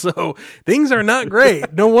Baseball. So things are not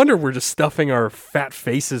great. No wonder we're just stuffing our fat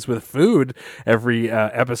faces with food every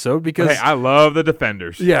episode, because... Hey, I love the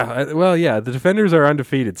Defenders. Yeah, well, yeah, the Defenders are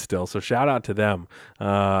undefeated still, so shout out to them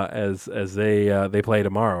as they play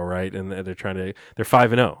tomorrow, right? And they're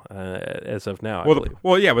 5-0 as of now, I believe.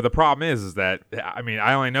 But the problem is that,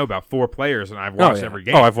 I only know about 4 players, and I've watched every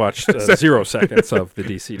game. Oh, I've watched 0 seconds of the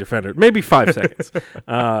DC Defender, maybe 5 seconds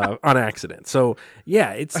on accident. So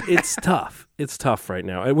yeah, it's tough. It's tough right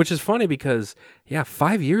now, which is funny because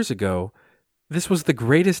 5 years ago, this was the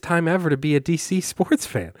greatest time ever to be a DC sports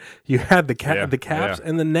fan. You had the Caps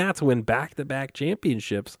and the Nats win back-to-back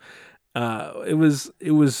championships. It was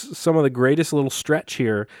some of the greatest little stretch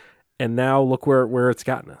here. And now look where it's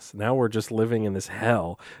gotten us. Now we're just living in this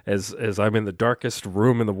hell as I'm in the darkest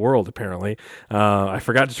room in the world, apparently. I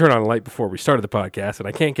forgot to turn on a light before we started the podcast, and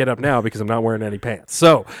I can't get up now because I'm not wearing any pants.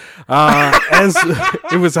 So as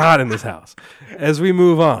it was hot in this house. As we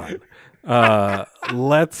move on,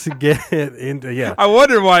 let's get into, I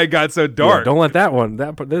wonder why it got so dark. Don't let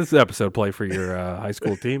this episode play for your high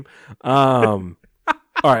school team. All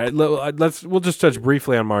right, we'll just touch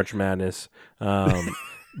briefly on March Madness.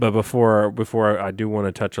 But before I do want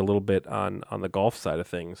to touch a little bit on the golf side of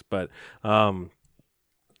things. But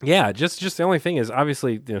just the only thing is,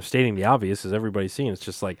 obviously, stating the obvious, as everybody's seen, it's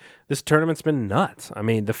just like this tournament's been nuts.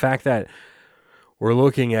 The fact that we're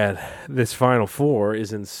looking at this Final Four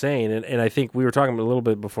is insane. And I think we were talking a little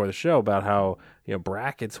bit before the show about how,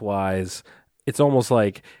 brackets-wise, it's almost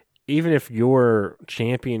like even if your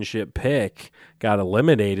championship pick got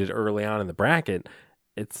eliminated early on in the bracket,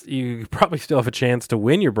 you probably still have a chance to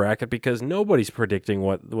win your bracket because nobody's predicting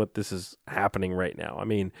what this is happening right now. I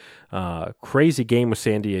mean, crazy game with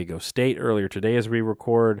San Diego State earlier today as we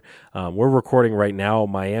record. We're recording right now.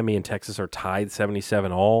 Miami and Texas are tied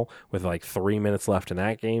 77-all with like 3 minutes left in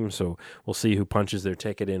that game, so we'll see who punches their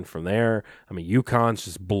ticket in from there. I mean, UConn's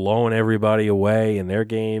just blowing everybody away in their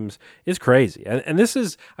games. It's crazy. And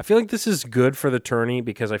I feel like this is good for the tourney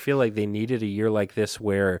because I feel like they needed a year like this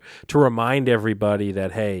where to remind everybody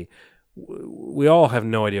that, hey, we all have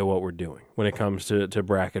no idea what we're doing when it comes to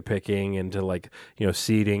bracket picking and to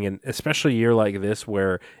seeding, and especially a year like this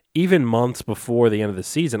where even months before the end of the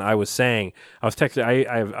season, I was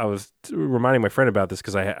reminding my friend about this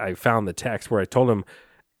because I found the text where I told him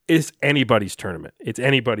it's anybody's tournament. It's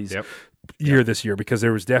anybody's year this year because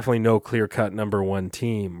there was definitely no clear-cut number one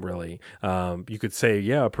team, really. You could say,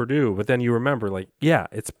 Purdue, but then you remember,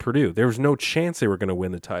 it's Purdue. There was no chance they were going to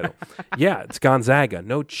win the title. It's Gonzaga.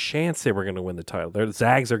 No chance they were going to win the title. The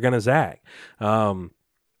Zags are going to zag. And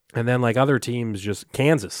then, other teams, just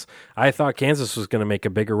Kansas. I thought Kansas was going to make a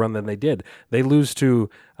bigger run than they did. They lose to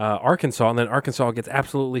Arkansas, and then Arkansas gets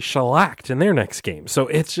absolutely shellacked in their next game. So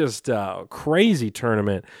it's just a crazy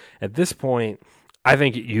tournament. At this point, I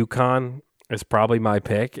think UConn is probably my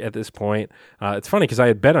pick at this point. It's funny because I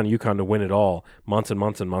had bet on UConn to win it all months and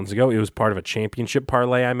months and months ago. It was part of a championship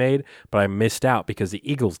parlay I made, but I missed out because the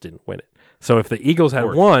Eagles didn't win it. So if the Eagles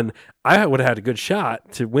had won, I would have had a good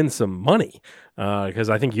shot to win some money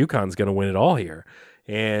because I think UConn's going to win it all here.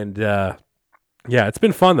 And it's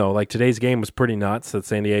been fun, though. Today's game was pretty nuts. That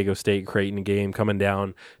San Diego State-Creighton game coming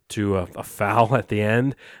down to a foul at the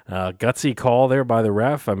end. Gutsy call there by the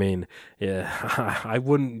ref. I mean, I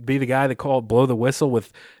wouldn't be the guy that blow the whistle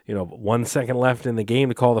with 1 second left in the game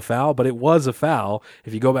to call the foul, but it was a foul.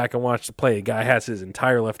 If you go back and watch the play, the guy has his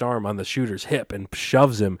entire left arm on the shooter's hip and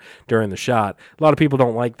shoves him during the shot. A lot of people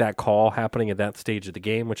don't like that call happening at that stage of the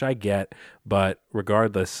game, which I get, but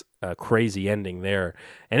regardless, crazy ending there.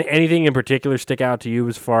 And anything in particular stick out to you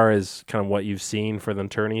as far as kind of what you've seen for the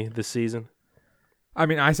tourney this season? I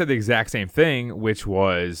mean, I said the exact same thing, which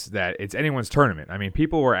was that it's anyone's tournament. I mean,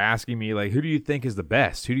 people were asking me, who do you think is the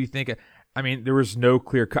best? Who do you think? I mean, there was no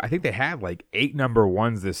clear cut. I think they had 8 number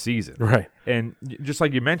ones this season. Right. And just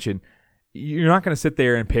like you mentioned, you're not going to sit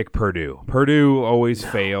there and pick Purdue. Purdue always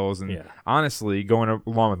fails. And honestly, going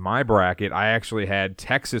along with my bracket, I actually had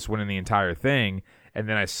Texas winning the entire thing, and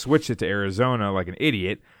then I switched it to Arizona like an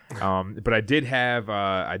idiot. But I did have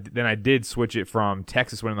I did switch it from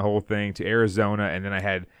Texas winning the whole thing to Arizona, and then I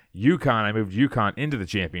had UConn. I moved UConn into the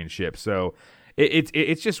championship. So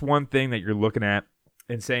it's just one thing that you're looking at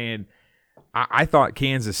and saying, I thought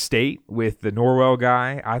Kansas State with the Norwell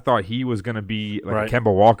guy, I thought he was going to be a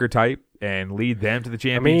Kemba Walker type and lead them to the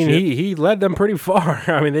championship. I mean, he led them pretty far.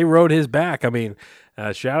 I mean, they rode his back. I mean,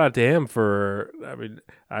 shout out to him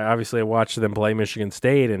I watched them play Michigan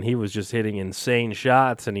State, and he was just hitting insane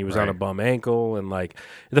shots, and he was on a bum ankle. And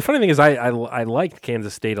the funny thing is, I liked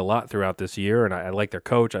Kansas State a lot throughout this year, and I like their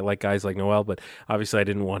coach. I like guys like Noel, but obviously I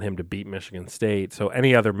didn't want him to beat Michigan State. So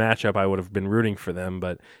any other matchup, I would have been rooting for them.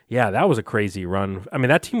 But that was a crazy run. I mean,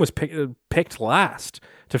 that team was picked last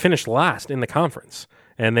to finish last in the conference,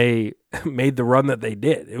 and they made the run that they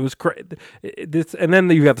did. It was crazy. And then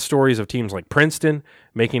you got the stories of teams like Princeton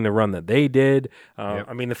making the run that they did.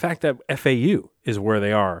 I mean, the fact that FAU is where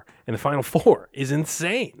they are in the Final Four is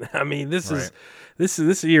insane. I mean,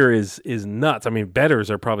 this year is nuts. I mean,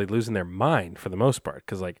 bettors are probably losing their mind for the most part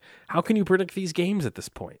because, how can you predict these games at this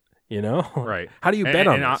point? Right? How do you bet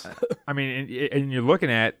on this? I mean, and you're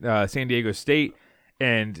looking at San Diego State,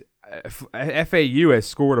 and FAU has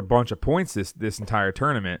scored a bunch of points this entire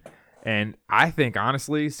tournament. And I think,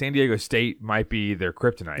 honestly, San Diego State might be their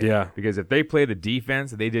kryptonite. Yeah. Because if they play the defense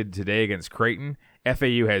that they did today against Creighton,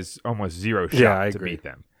 FAU has almost zero shot to beat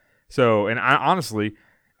them. So, and honestly,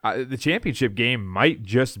 the championship game might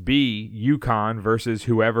just be UConn versus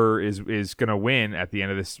whoever is going to win at the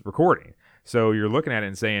end of this recording. So you're looking at it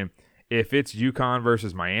and saying, if it's UConn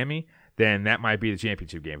versus Miami, then that might be the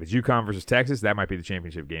championship game. If it's UConn versus Texas, that might be the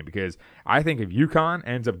championship game. Because I think if UConn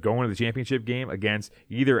ends up going to the championship game against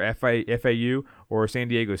either FAU or San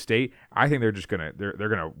Diego State, I think they're just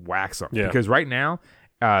gonna wax them. Yeah. Because right now,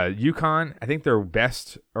 UConn, I think their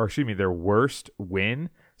worst win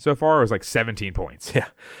so far was 17 points. Yeah.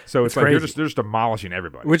 So it's they're just demolishing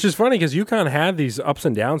everybody. Which is funny because UConn had these ups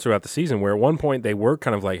and downs throughout the season where at one point they were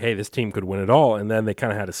kind of hey, this team could win it all, and then they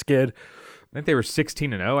kind of had a skid. I think they were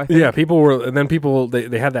 16-0. I think. Yeah, people were, and then people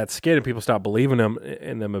they had that skid, and people stopped believing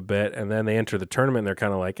in them a bit, and then they enter the tournament, and they're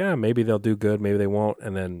kind of like, maybe they'll do good, maybe they won't,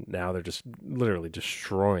 and then now they're just literally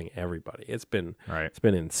destroying everybody. It's been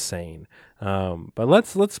insane. But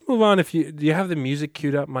let's move on. Do you have the music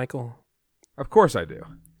queued up, Michael? Of course I do.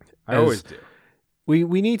 I always do.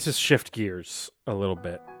 We need to shift gears a little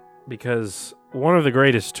bit because one of the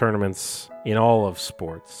greatest tournaments in all of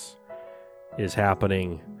sports is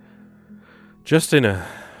happening just in a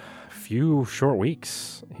few short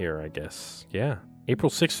weeks here, I guess. Yeah.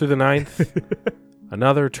 April 6th through the 9th,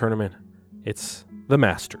 another tournament. It's the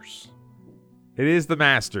Masters. It is the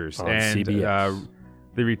Masters. On and CBS.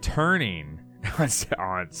 The returning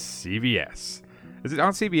on CBS. Is it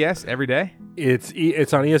on CBS every day? It's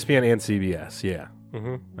on ESPN and CBS, yeah.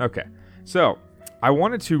 Mm-hmm. Okay. So I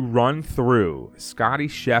wanted to run through Scotty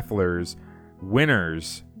Scheffler's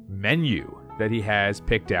winners menu that he has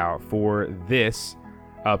picked out for this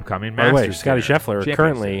upcoming Masters. By the way, Scotty Championship. Scheffler,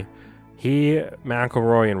 currently, he,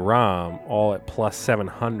 McIlroy, and Rahm all at plus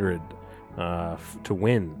 700 to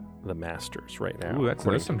win the Masters right now. Ooh, that's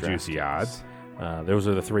some juicy odds. Those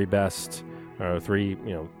are the three best, three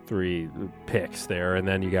picks there. And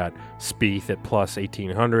then you got Spieth at plus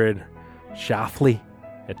 1,800, Schauffele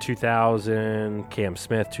at 2,000, Cam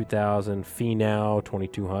Smith 2,000, Finau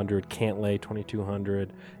 2,200, Cantlay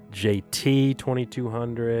 2,200, JT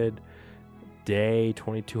 2,200, Day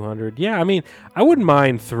 2,200. Yeah, I mean, I wouldn't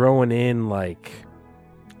mind throwing in like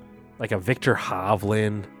a Victor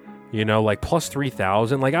Hovland, like plus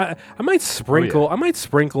 3,000. Like I might sprinkle, I might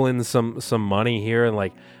sprinkle in some money here, and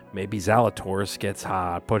like maybe Zalatoris gets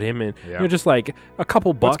hot. Put him in, just like a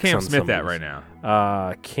couple bucks. What's Cam on Smith at right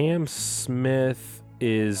now? Cam Smith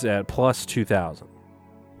is at plus 2,000.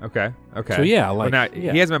 Okay. So yeah,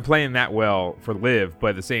 he hasn't been playing that well for Liv,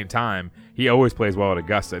 but at the same time, he always plays well at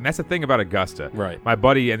Augusta, and that's the thing about Augusta. Right. My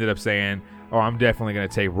buddy ended up saying, "Oh, I'm definitely going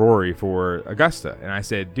to take Rory for Augusta," and I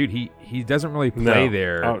said, "Dude, he doesn't really play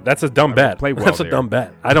there." Oh, that's a dumb bet. Play well that's there. a dumb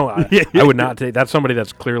bet. I would not take. That's somebody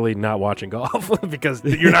that's clearly not watching golf because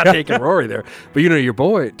you're not taking Rory there. But your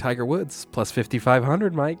boy Tiger Woods plus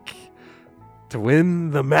 5,500, Mike, to win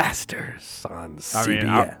the Masters on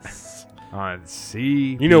CBS. On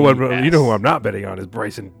CBS. You know who I'm not betting on is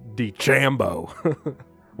Bryson DeChambeau.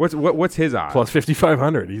 What's his odds? Plus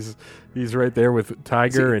 5,500. He's right there with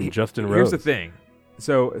Tiger and Justin Rose. Here's the thing.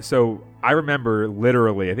 So I remember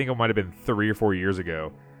literally, I think it might have been 3 or 4 years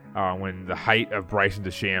ago, when the height of Bryson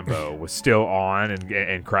DeChambeau was still on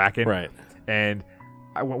and cracking. Right. And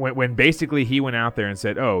when basically he went out there and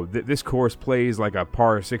said, "Oh, this course plays like a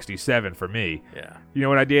par 67 for me." Yeah. You know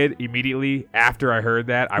what I did immediately after I heard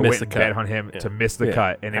that? I went and bet on him to miss the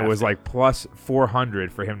cut, and it was like plus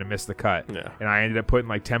 400 for him to miss the cut. Yeah. And I ended up putting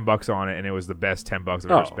like $10 on it, and it was the best $10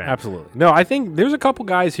 I've ever spent. Absolutely. No, I think there's a couple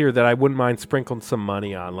guys here that I wouldn't mind sprinkling some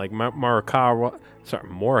money on, like Morikawa.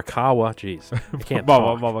 Jeez, I can't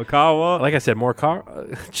talk. Morikawa. Like I said,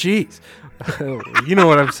 Morikawa. Jeez, you know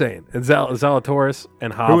what I'm saying. And Zalatoris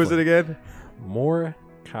and Hovland. Who is it again?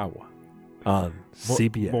 Morikawa on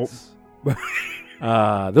CBS.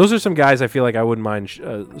 Those are some guys I feel like I wouldn't mind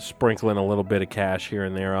sprinkling a little bit of cash here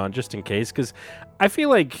and there on, just in case, because I feel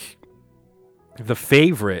like the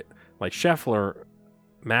favorite, like Scheffler,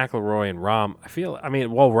 McIlroy, and Rahm,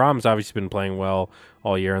 Rahm's obviously been playing well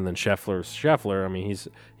all year, and then Scheffler's Scheffler. I mean,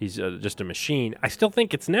 he's just a machine. I still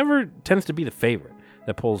think it's never tends to be the favorite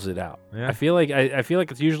that pulls it out. Yeah. I feel like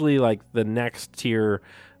it's usually like the next tier,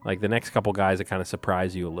 like the next couple guys that kind of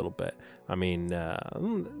surprise you a little bit. I mean,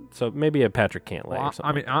 so maybe a Patrick Cantlay or something.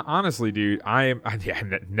 I mean, honestly, dude, I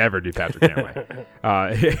never do Patrick Cantlay.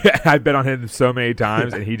 I've bet on him so many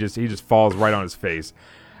times, and he just falls right on his face.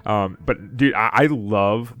 But dude, I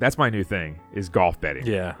love, that's my new thing, is golf betting.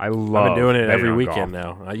 Yeah, I've been doing it every weekend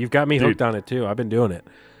now. You've got me hooked on it too. I've been doing it.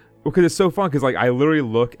 Well, because it's so fun. Because like I literally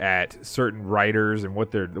look at certain writers and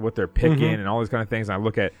what they're picking and all these kind of things. And I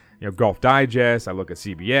look at Golf Digest. I look at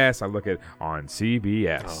CBS. I look at on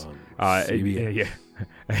CBS. CBS. Yeah.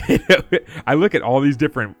 I look at all these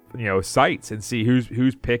different sites and see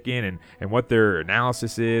who's picking and what their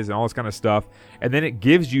analysis is and all this kind of stuff, and then it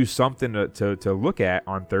gives you something to look at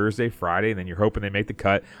on Thursday, Friday, and then you're hoping they make the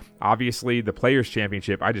cut. Obviously, the Players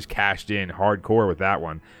Championship, I just cashed in hardcore with that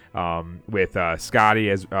one, with Scotty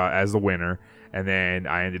as the winner. And then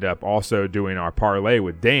I ended up also doing our parlay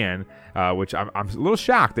with Dan, which I'm a little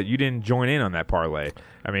shocked that you didn't join in on that parlay.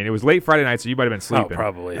 I mean, it was late Friday night, so you might have been sleeping. Oh,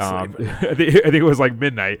 probably. I think it was like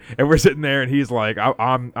midnight. night, and we're sitting there, and he's like,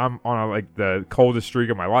 I'm on like the coldest streak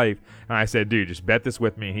of my life, and I said, dude, just bet this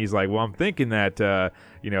with me. And he's like, well, I'm thinking that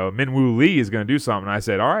Min-Woo Lee is going to do something. And I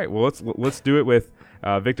said, all right, well, let's do it with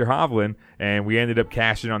Victor Hovland, and we ended up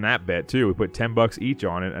cashing on that bet too. We put $10 each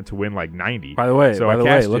on it to win like 90. By the way,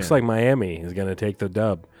 it looks in. like Miami is going to take the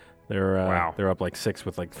dub. They're Wow. They're up like 6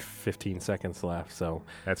 with like 15 seconds left. So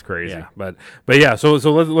That's crazy. yeah, but yeah. So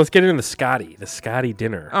let's get into the Scotty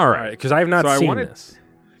dinner. All right. because I have not seen this.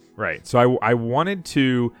 Right. So I wanted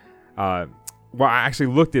to. I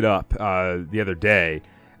actually looked it up the other day.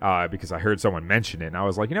 Because I heard someone mention it, and I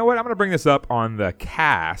was like, you know what? I'm going to bring this up on the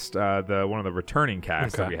cast, one of the returning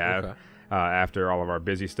casts that we have after all of our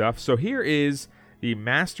busy stuff. So here is the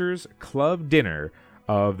Masters Club dinner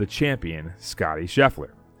of the champion, Scotty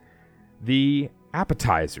Scheffler. The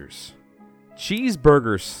appetizers: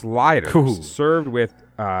 cheeseburger sliders Ooh.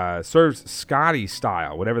 served Scotty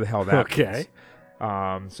style, whatever the hell that Okay.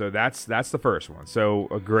 means. So that's the first one. So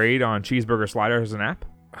a grade on cheeseburger sliders as an app.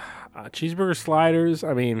 Cheeseburger sliders.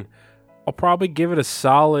 I mean, I'll probably give it a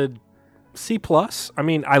solid C+. I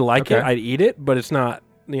mean, I like it. Okay. I'd eat it, but it's not.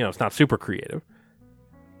 It's not super creative.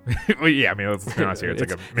 Well, yeah, I mean, let's be honest here. It's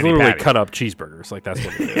like a mini literally patty. cut up cheeseburgers. Like that's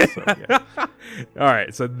what it is. So, yeah. All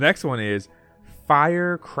right, so the next one is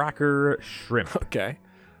firecracker shrimp, Okay.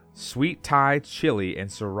 sweet Thai chili, and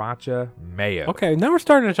sriracha mayo. Okay. Now we're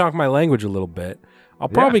starting to talk my language a little bit. I'll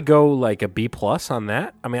probably go like a B+ on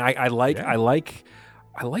that. I mean, I like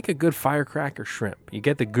a good firecracker shrimp. You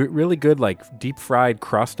get the really good like deep fried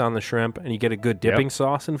crust on the shrimp, and you get a good dipping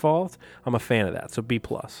sauce involved. I'm a fan of that. So B+.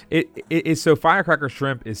 So firecracker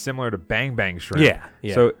shrimp is similar to bang bang shrimp. Yeah,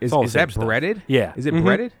 yeah. So It's all the is same that stuff. breaded? Yeah. Is it Mhm.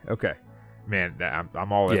 breaded? Okay, man,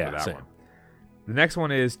 I'm all in for that same. one. The next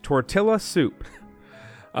one is tortilla soup,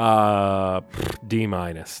 D-.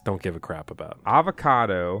 Don't give a crap about.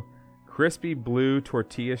 avocado, crispy blue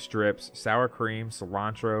tortilla strips, sour cream,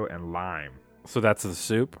 cilantro, and lime. So that's the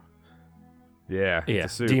soup. Yeah, Yeah.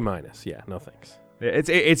 it's a soup. D-. Yeah. No thanks.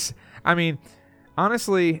 It's. I mean,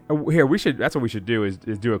 honestly, that's what we should do is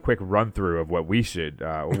do a quick run through of what we should,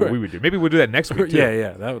 what we would do. Maybe we'll do that next week too.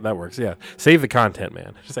 Yeah. That works. Yeah. Save the content,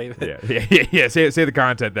 man. Save it. Yeah. Say the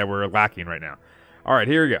content that we're lacking right now. All right,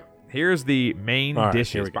 here we go. Here's the main All right, here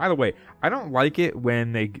dishes. we go. By the way, I don't like it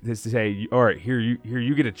when they just say, "All right, here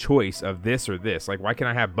you get a choice of this or this." Like, why can't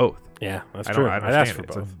I have both? Yeah, that's I true. don't I'd understand ask for it.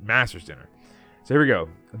 both. It's a master's dinner. So here we go.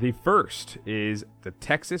 The first is the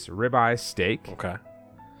Texas ribeye steak, Okay.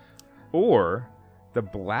 or the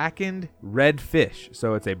blackened red fish.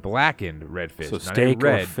 So it's a blackened red fish, So not steak a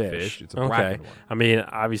red or fish. It's a blackened one. I mean,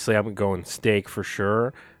 obviously, I'm going steak for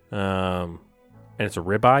sure. And it's a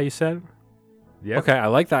ribeye, you said? Yep. Okay, I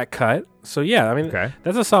like that cut. So yeah, I mean, Okay.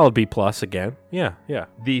 that's a solid B+ again. Yeah.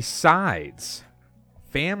 The sides,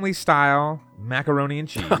 family style macaroni and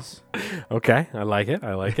cheese, Okay, I like it.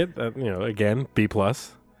 Again, B+.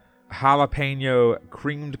 jalapeno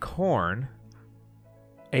creamed corn.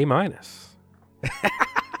 A-. A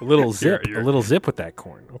little zip. You're- A little zip with that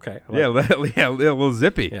corn. Okay. I like Yeah, a little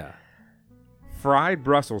zippy. it. Yeah. Fried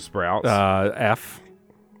Brussels sprouts. F.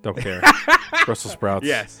 Don't care. Brussels sprouts.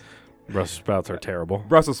 yes. Brussels sprouts are terrible.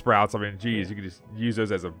 Brussels sprouts. I mean, geez, you could just use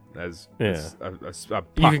those as a Yeah. a You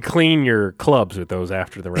puck. can clean your clubs with those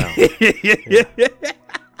after the round.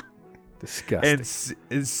 Disgusting.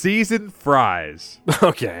 and seasoned fries,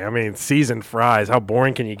 Okay, I mean, seasoned fries. How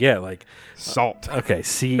boring can you get? Like, salt. okay,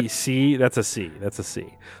 C. That's a C. That's a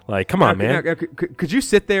C. Like, come on, man. Now, could you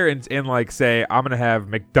sit there and like say, I'm gonna have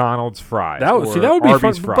McDonald's fries? That would be Arby's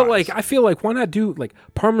fun. fries. But like, I feel like why not do like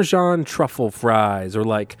Parmesan truffle fries or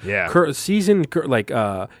like seasoned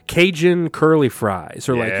Cajun curly fries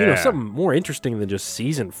or like something more interesting than just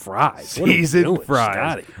seasoned fries. What are we seasoned doing, fries.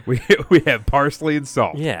 Scotty? We have parsley and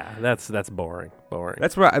salt. Yeah, that's boring. Boring.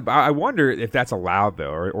 That's what I wonder if that's allowed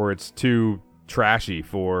though, or it's too trashy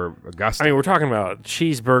for Augusta. I mean, we're talking about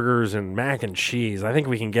cheeseburgers and mac and cheese. I think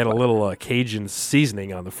we can get a little Cajun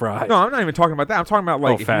seasoning on the fries. no, I'm not even talking about that. I'm talking about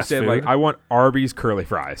like if you fast said food. like I want Arby's curly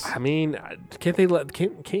fries. I mean, can't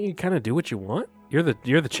you kind of do what you want? You're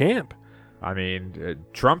the champ. I mean,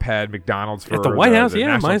 Trump had McDonald's for At the White House, yeah,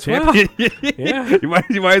 national might as well. champion. Yeah.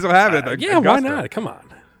 you might as well have it. At Yeah, why Augusta. not? Come on.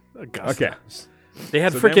 Augusta. Okay. They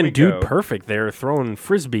had So then we freaking Dude go- Perfect there throwing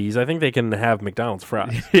frisbees. I think they can have McDonald's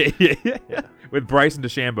fries. yeah. With Bryson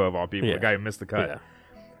DeChambeau of all people, Yeah. the guy who missed the cut. Yeah.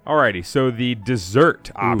 Alrighty, so the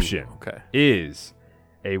dessert option okay. is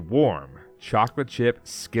a warm chocolate chip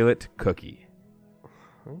skillet cookie,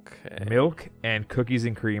 Okay. milk and cookies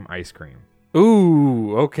and cream ice cream.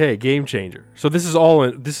 Ooh, okay, game changer. So this is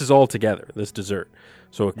all together. This dessert.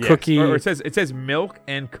 So a Yes. cookie. Or it says milk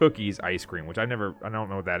and cookies ice cream, which I don't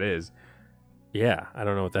know what that is. Yeah, I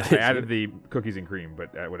don't know what that I is. added the cookies and cream,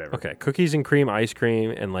 but whatever. Okay, cookies and cream, ice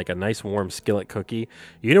cream, and like a nice warm skillet cookie.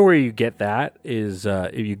 You know where you get that is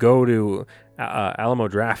if you go to Alamo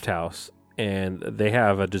Draft House and they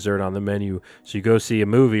have a dessert on the menu. So you go see a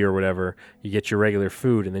movie or whatever, you get your regular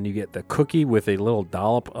food, and then you get the cookie with a little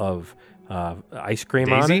dollop of ice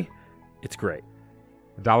cream on Daisy? it. It's great.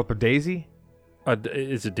 A dollop of Daisy?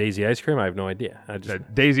 Is it Daisy ice cream? I have no idea.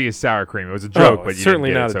 Daisy is sour cream. It was a joke, but you certainly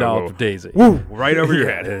didn't not get a it, dollop so of Daisy. Woo! Right over your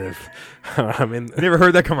head. I mean, You never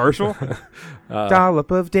heard that commercial? Dollop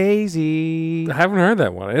of Daisy. I haven't heard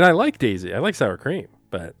that one, and I like Daisy. I like sour cream,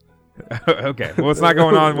 but Okay. Well, it's not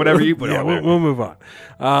going on whatever you put yeah, on there. we'll move on.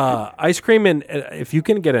 Ice cream, and if you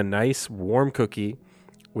can get a nice warm cookie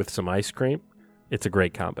with some ice cream, it's a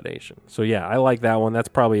great combination. So yeah, I like that one. That's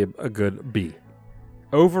probably a good B.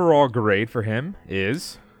 Overall grade for him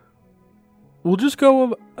is... We'll just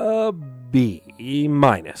go B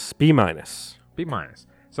minus. B minus. B minus.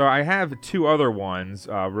 So I have two other ones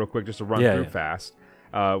real quick just to run through fast.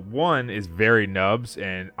 One is very nubs,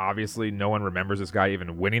 and obviously no one remembers this guy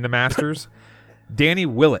even winning the Masters. Danny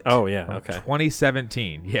Willett. Oh, yeah, from okay.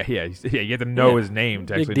 2017. Yeah. You have to know his name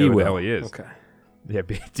to actually know who the hell he is. Okay. Yeah,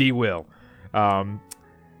 D. Will.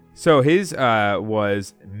 So his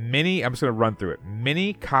was mini, I'm just going to run through it.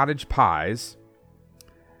 Mini cottage pies,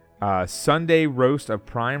 Sunday roast of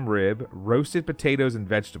prime rib, roasted potatoes and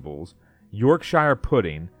vegetables, Yorkshire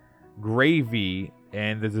pudding, gravy,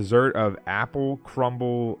 and the dessert of apple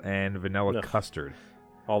crumble and vanilla custard.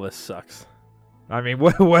 All this sucks. I mean,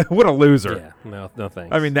 what a loser. Yeah, no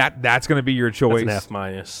thanks. I mean that's going to be your choice. That's an F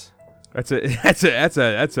minus. That's a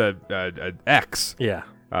X. Yeah.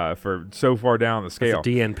 For so far down the scale. That's a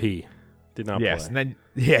DNP. Did not yes, play. and then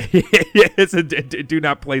it's a do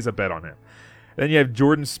not place a bet on him. Then you have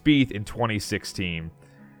Jordan Spieth in 2016.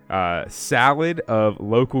 Salad of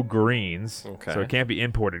local greens. Okay. So it can't be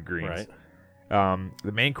imported greens. Right.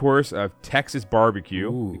 The main course of Texas barbecue,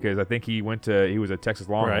 Ooh. because I think he was a Texas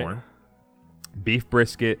Longhorn. Right. Beef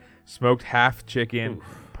brisket, smoked half chicken,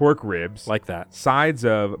 pork ribs. Like that. Sides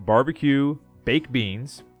of barbecue, baked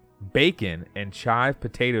beans, bacon, and chive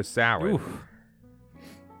potato salad. Oof.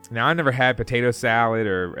 Now, I never had potato salad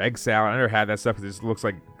or egg salad. I never had that stuff because it just looks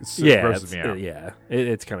like it grosses me out.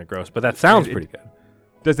 It's kind of gross, but that sounds pretty good.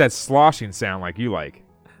 Does that sloshing sound like you like?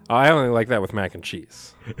 I only like that with mac and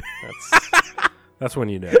cheese. That's when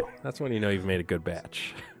you know. That's when you know you've made a good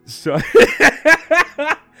batch. So,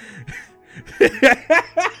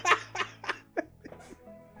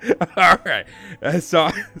 all right.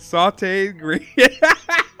 Sauteed green.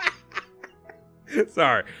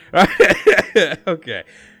 Sorry. Okay.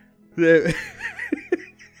 You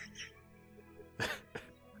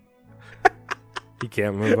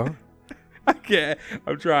can't move on. Okay,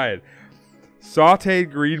 I'm trying.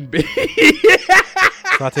 Sauteed green beans.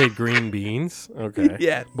 Sauteed green beans. Okay.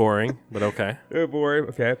 Yes. Boring, but okay. Oh boy.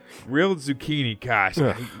 Okay. Grilled zucchini. Gosh,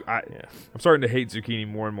 I'm starting to hate zucchini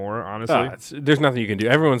more and more. Honestly, There's nothing you can do.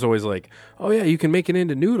 Everyone's always like, "Oh yeah, you can make it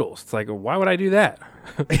into noodles." It's like, why would I do that?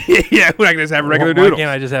 yeah, I can just have regular Why noodles. can't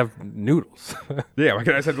I just have noodles? Yeah, why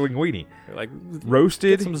can't I just have linguine? Like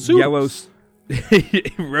Roasted some soups. yellow.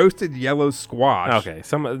 Roasted yellow squash. Okay,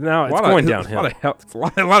 now it's going downhill.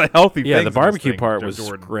 A lot of healthy things. Yeah, the in this barbecue thing, part Joe was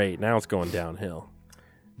Jordan. great. Now it's going downhill.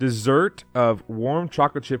 Dessert of warm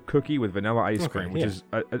chocolate chip cookie with vanilla ice cream, which is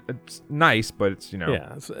it's nice, but it's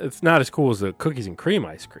Yeah, it's not as cool as the cookies and cream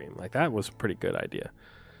ice cream. Like that was a pretty good idea.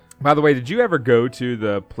 By the way, did you ever go to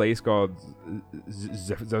the place called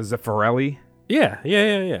Zeffirelli? Yeah.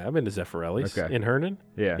 I've been to Zeffirelli's in Herndon.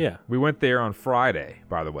 Yeah. We went there on Friday,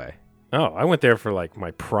 by the way. Oh, I went there for like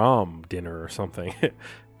my prom dinner or something.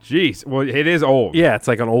 Jeez. Well, it is old. Yeah, it's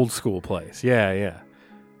like an old school place. Yeah.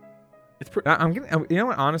 It's you know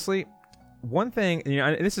what? Honestly, one thing,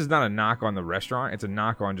 and this is not a knock on the restaurant. It's a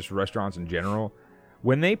knock on just restaurants in general.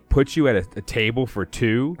 When they put you at a table for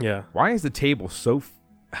two, why is the table so?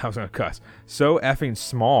 I was gonna cuss. So effing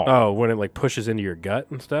small. Oh, when it like pushes into your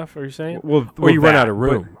gut and stuff. Are you saying? Or you run out of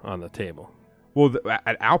room on the table. Well,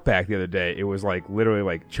 at Outback the other day, it was like literally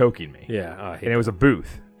like choking me. Yeah, and it was a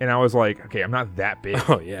booth, and I was like, okay, I'm not that big.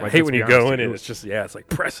 Oh yeah, like, I hate when you go in and it's it's just it's like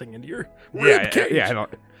pressing into your rib cage. Yeah.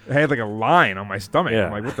 I had like a line on my stomach. Yeah.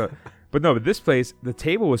 I'm like, what the? But no, but this place, the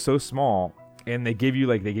table was so small, and they give you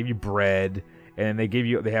bread, and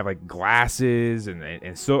they have like glasses,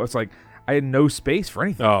 and so it's like I had no space for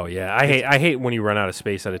anything. Oh yeah, I hate when you run out of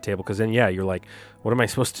space at a table because then you're like, what am I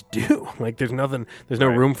supposed to do? Like there's nothing, there's no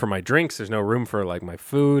room for my drinks, there's no room for like my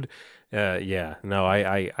food.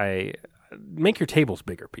 I make your tables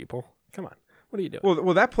bigger, people. Come on, What are you doing?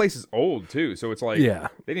 Well, that place is old too, so it's like Yeah.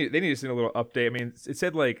 they need to send a little update. I mean, it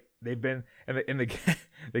said like they've been and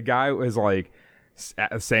the guy was like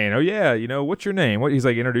saying, "Oh yeah, what's your name?" He's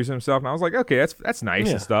like introducing himself, and I was like, "Okay, that's nice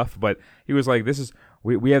and stuff." But he was like, "This is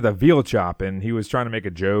we have the veal chop," and he was trying to make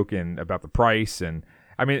a joke and about the price, and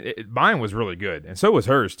I mean, mine was really good, and so was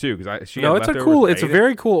hers too. Because it's a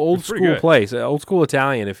very cool old school place, old school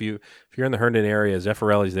Italian. If you're in the Herndon area,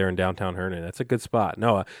 Zeffirelli's there in downtown Herndon. That's a good spot.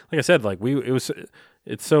 No, like I said, like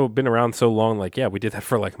it's been around so long. Like we did that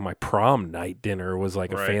for like my prom night dinner was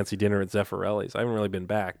like a fancy dinner at Zeffirelli's. I haven't really been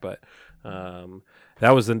back, but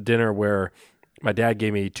that was the dinner where my dad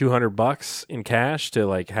gave me $200 in cash to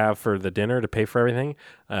like have for the dinner to pay for everything.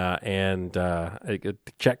 The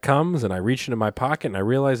check comes and I reach into my pocket and I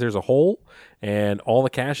realize there's a hole and all the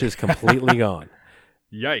cash is completely gone.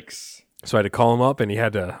 Yikes. So I had to call him up, and he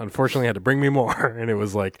unfortunately had to bring me more. And it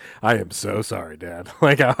was like, I am so sorry, Dad.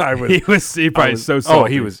 Like I was, he probably was so salty. Oh,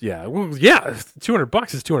 he was, yeah. Well, yeah,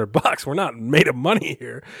 $200 is $200. We're not made of money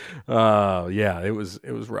here. Yeah, it was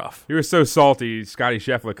rough. He was so salty. Scotty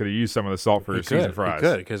Scheffler could have used some of the salt for his seasoned fries. He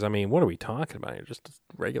could, because I mean, what are we talking about here? Just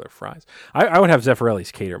regular fries. I would have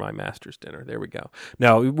Zeffirelli's cater my master's dinner. There we go.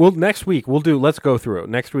 Now next week let's go through it.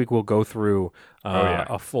 Next week we'll go through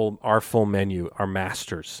our full menu, our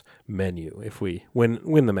master's menu, if we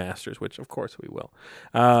win the Masters, which of course we will.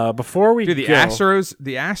 Before we the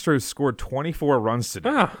Astros scored 24 runs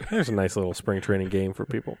today. There's a nice little spring training game for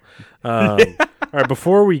people. All right,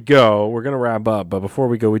 before we go, we're gonna wrap up, but before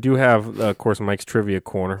we go, we do have, of course, Mike's Trivia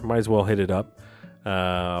Corner. Might as well hit it up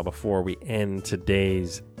before we end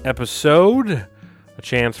today's episode. A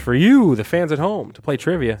chance for you, the fans at home, to play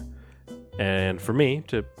trivia, and for me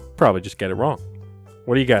to probably just get it wrong.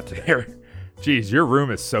 What do you got today? Jeez, your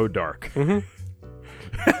room is so dark. Mm-hmm.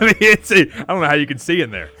 I don't know how you can see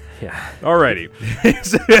in there. Yeah. Alrighty.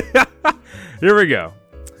 Here we go.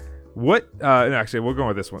 Actually, we'll go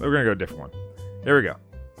with this one. We're going to go a different one. Here we go.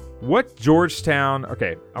 What Georgetown...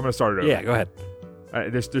 Okay, I'm going to start it over. Yeah, go ahead.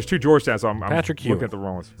 There's two Georgetowns, so I'm looking at the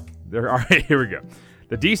wrong ones. All right, here we go.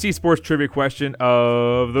 The DC Sports Trivia question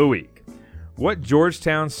of the week. What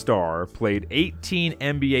Georgetown star played 18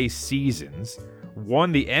 NBA seasons,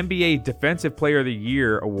 won the NBA Defensive Player of the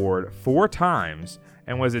Year award 4 times,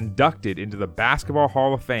 and was inducted into the Basketball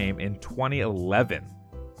Hall of Fame in 2011?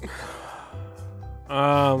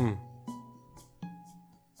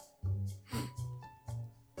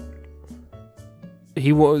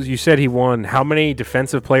 You said he won how many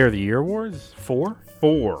Defensive Player of the Year awards? 4?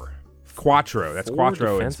 4. Quattro. That's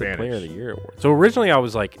quattro in Spanish. Player of the Year award. So originally I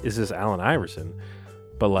was like, is this Allen Iverson?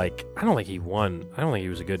 But like, I don't think he won. I don't think he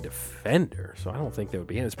was a good defender. So I don't think that would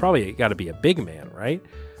be him. It's probably got to be a big man, right?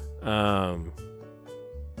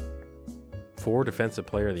 4 Defensive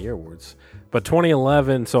Player of the Year awards. But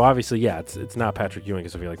 2011, so obviously, yeah, it's not Patrick Ewing,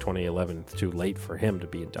 because I feel like 2011 it's too late for him to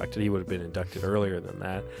be inducted. He would have been inducted earlier than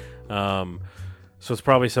that. So it's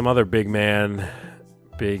probably some other big man,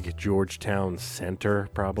 big Georgetown center,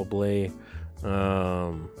 probably.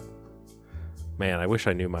 Man, I wish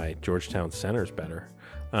I knew my Georgetown centers better.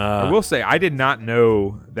 I will say, I did not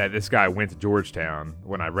know that this guy went to Georgetown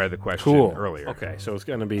when I read the question earlier. Okay, so it's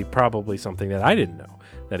going to be probably something that I didn't know,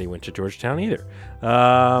 that he went to Georgetown either.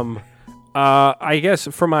 I guess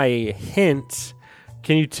for my hint,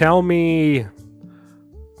 can you tell me...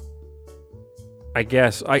 I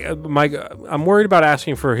guess I'm worried about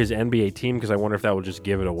asking for his NBA team, because I wonder if that will just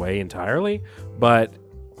give it away entirely. But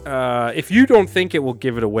if you don't think it will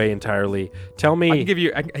give it away entirely, tell me. I can give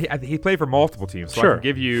you. He played for multiple teams, so sure. I can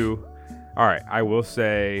give you. All right, I will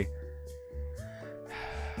say.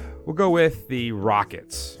 We'll go with the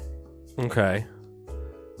Rockets. Okay.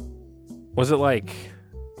 Was it like?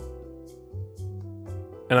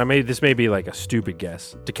 And this may be like a stupid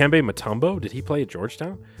guess. Dikembe Mutombo, did he play at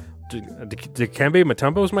Georgetown? Dikembe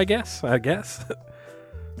Mutombo is my guess, I guess.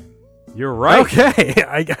 You're right.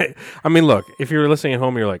 Okay. I mean, look, if you're listening at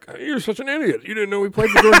home, you're like, you're such an idiot. You didn't know we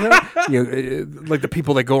played for Georgetown? Like the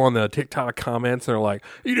people that go on the TikTok comments and are like,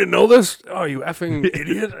 you didn't know this? Oh, you effing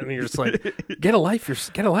idiot. And you're just like, get a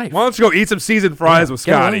life. Get a life. Why don't you go eat some seasoned fries with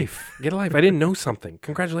Scotty? Get a life. I didn't know something.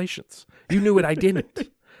 Congratulations. You knew it. I didn't.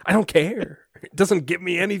 I don't care. It doesn't give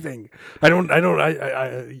me anything. I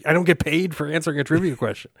don't get paid for answering a trivia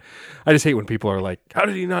question. I just hate when people are like, how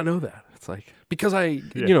did you not know that? It's like, because I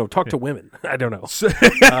talk to women. I don't know.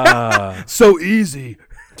 So easy.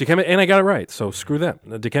 Dikembe, and I got it right. So screw them.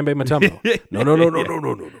 Dikembe Mutombo.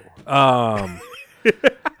 No.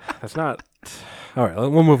 That's not. All right,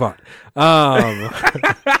 we'll move on.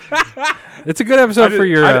 It's a good episode for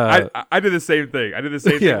your. I did the same thing. I did the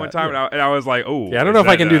same thing one time, and I was like, "Oh, yeah." I don't know if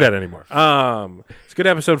I can do that anymore. It's a good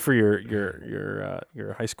episode for your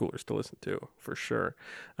high schoolers to listen to for sure.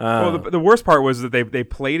 Well, the worst part was that they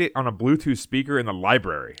played it on a Bluetooth speaker in the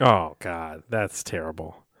library. Oh God, that's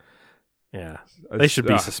terrible. Yeah, they should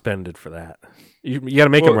be suspended for that. You got to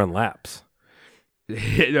make them run laps.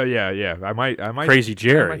 Yeah. I might. Crazy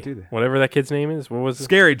Jerry, I might do that. Whatever that kid's name is. What was it?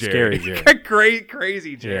 Scary Jerry. Scary Jerry. Great,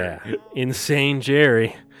 crazy Jerry. Yeah, insane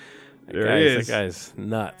Jerry. There he is. That guy's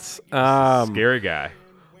nuts. Scary guy.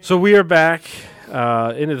 So we are back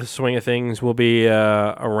into the swing of things. We'll be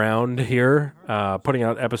around here putting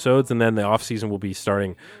out episodes, and then the off season will be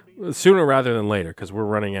starting sooner rather than later because we're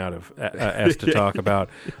running out of S to talk about.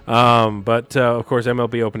 But of course,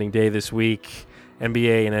 MLB opening day this week.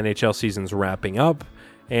 NBA and NHL seasons wrapping up.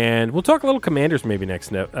 And we'll talk a little Commanders maybe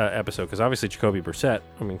next episode because obviously Jacoby Brissett,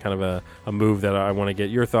 kind of a move that I want to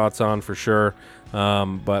get your thoughts on for sure.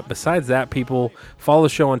 But besides that, people, follow the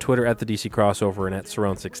show on Twitter at the DC Crossover and at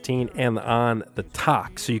Cerrone16 and on the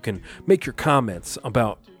talk so you can make your comments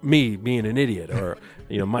about me being an idiot or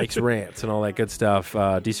Mike's rants and all that good stuff.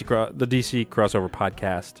 The DC Crossover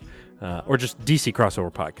Podcast or just DC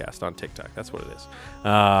Crossover Podcast on TikTok. That's what it is.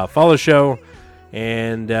 Follow the show.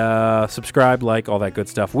 And subscribe, like, all that good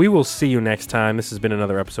stuff. We will see you next time. This has been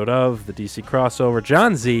another episode of the DC Crossover.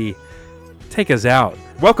 John Z, take us out.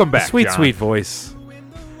 Welcome back, Sweet, John. sweet voice.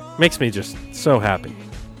 Makes me just so happy.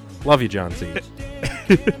 Love you, John Z.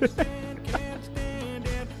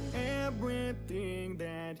 Everything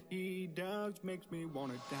that he does makes me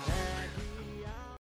want to die.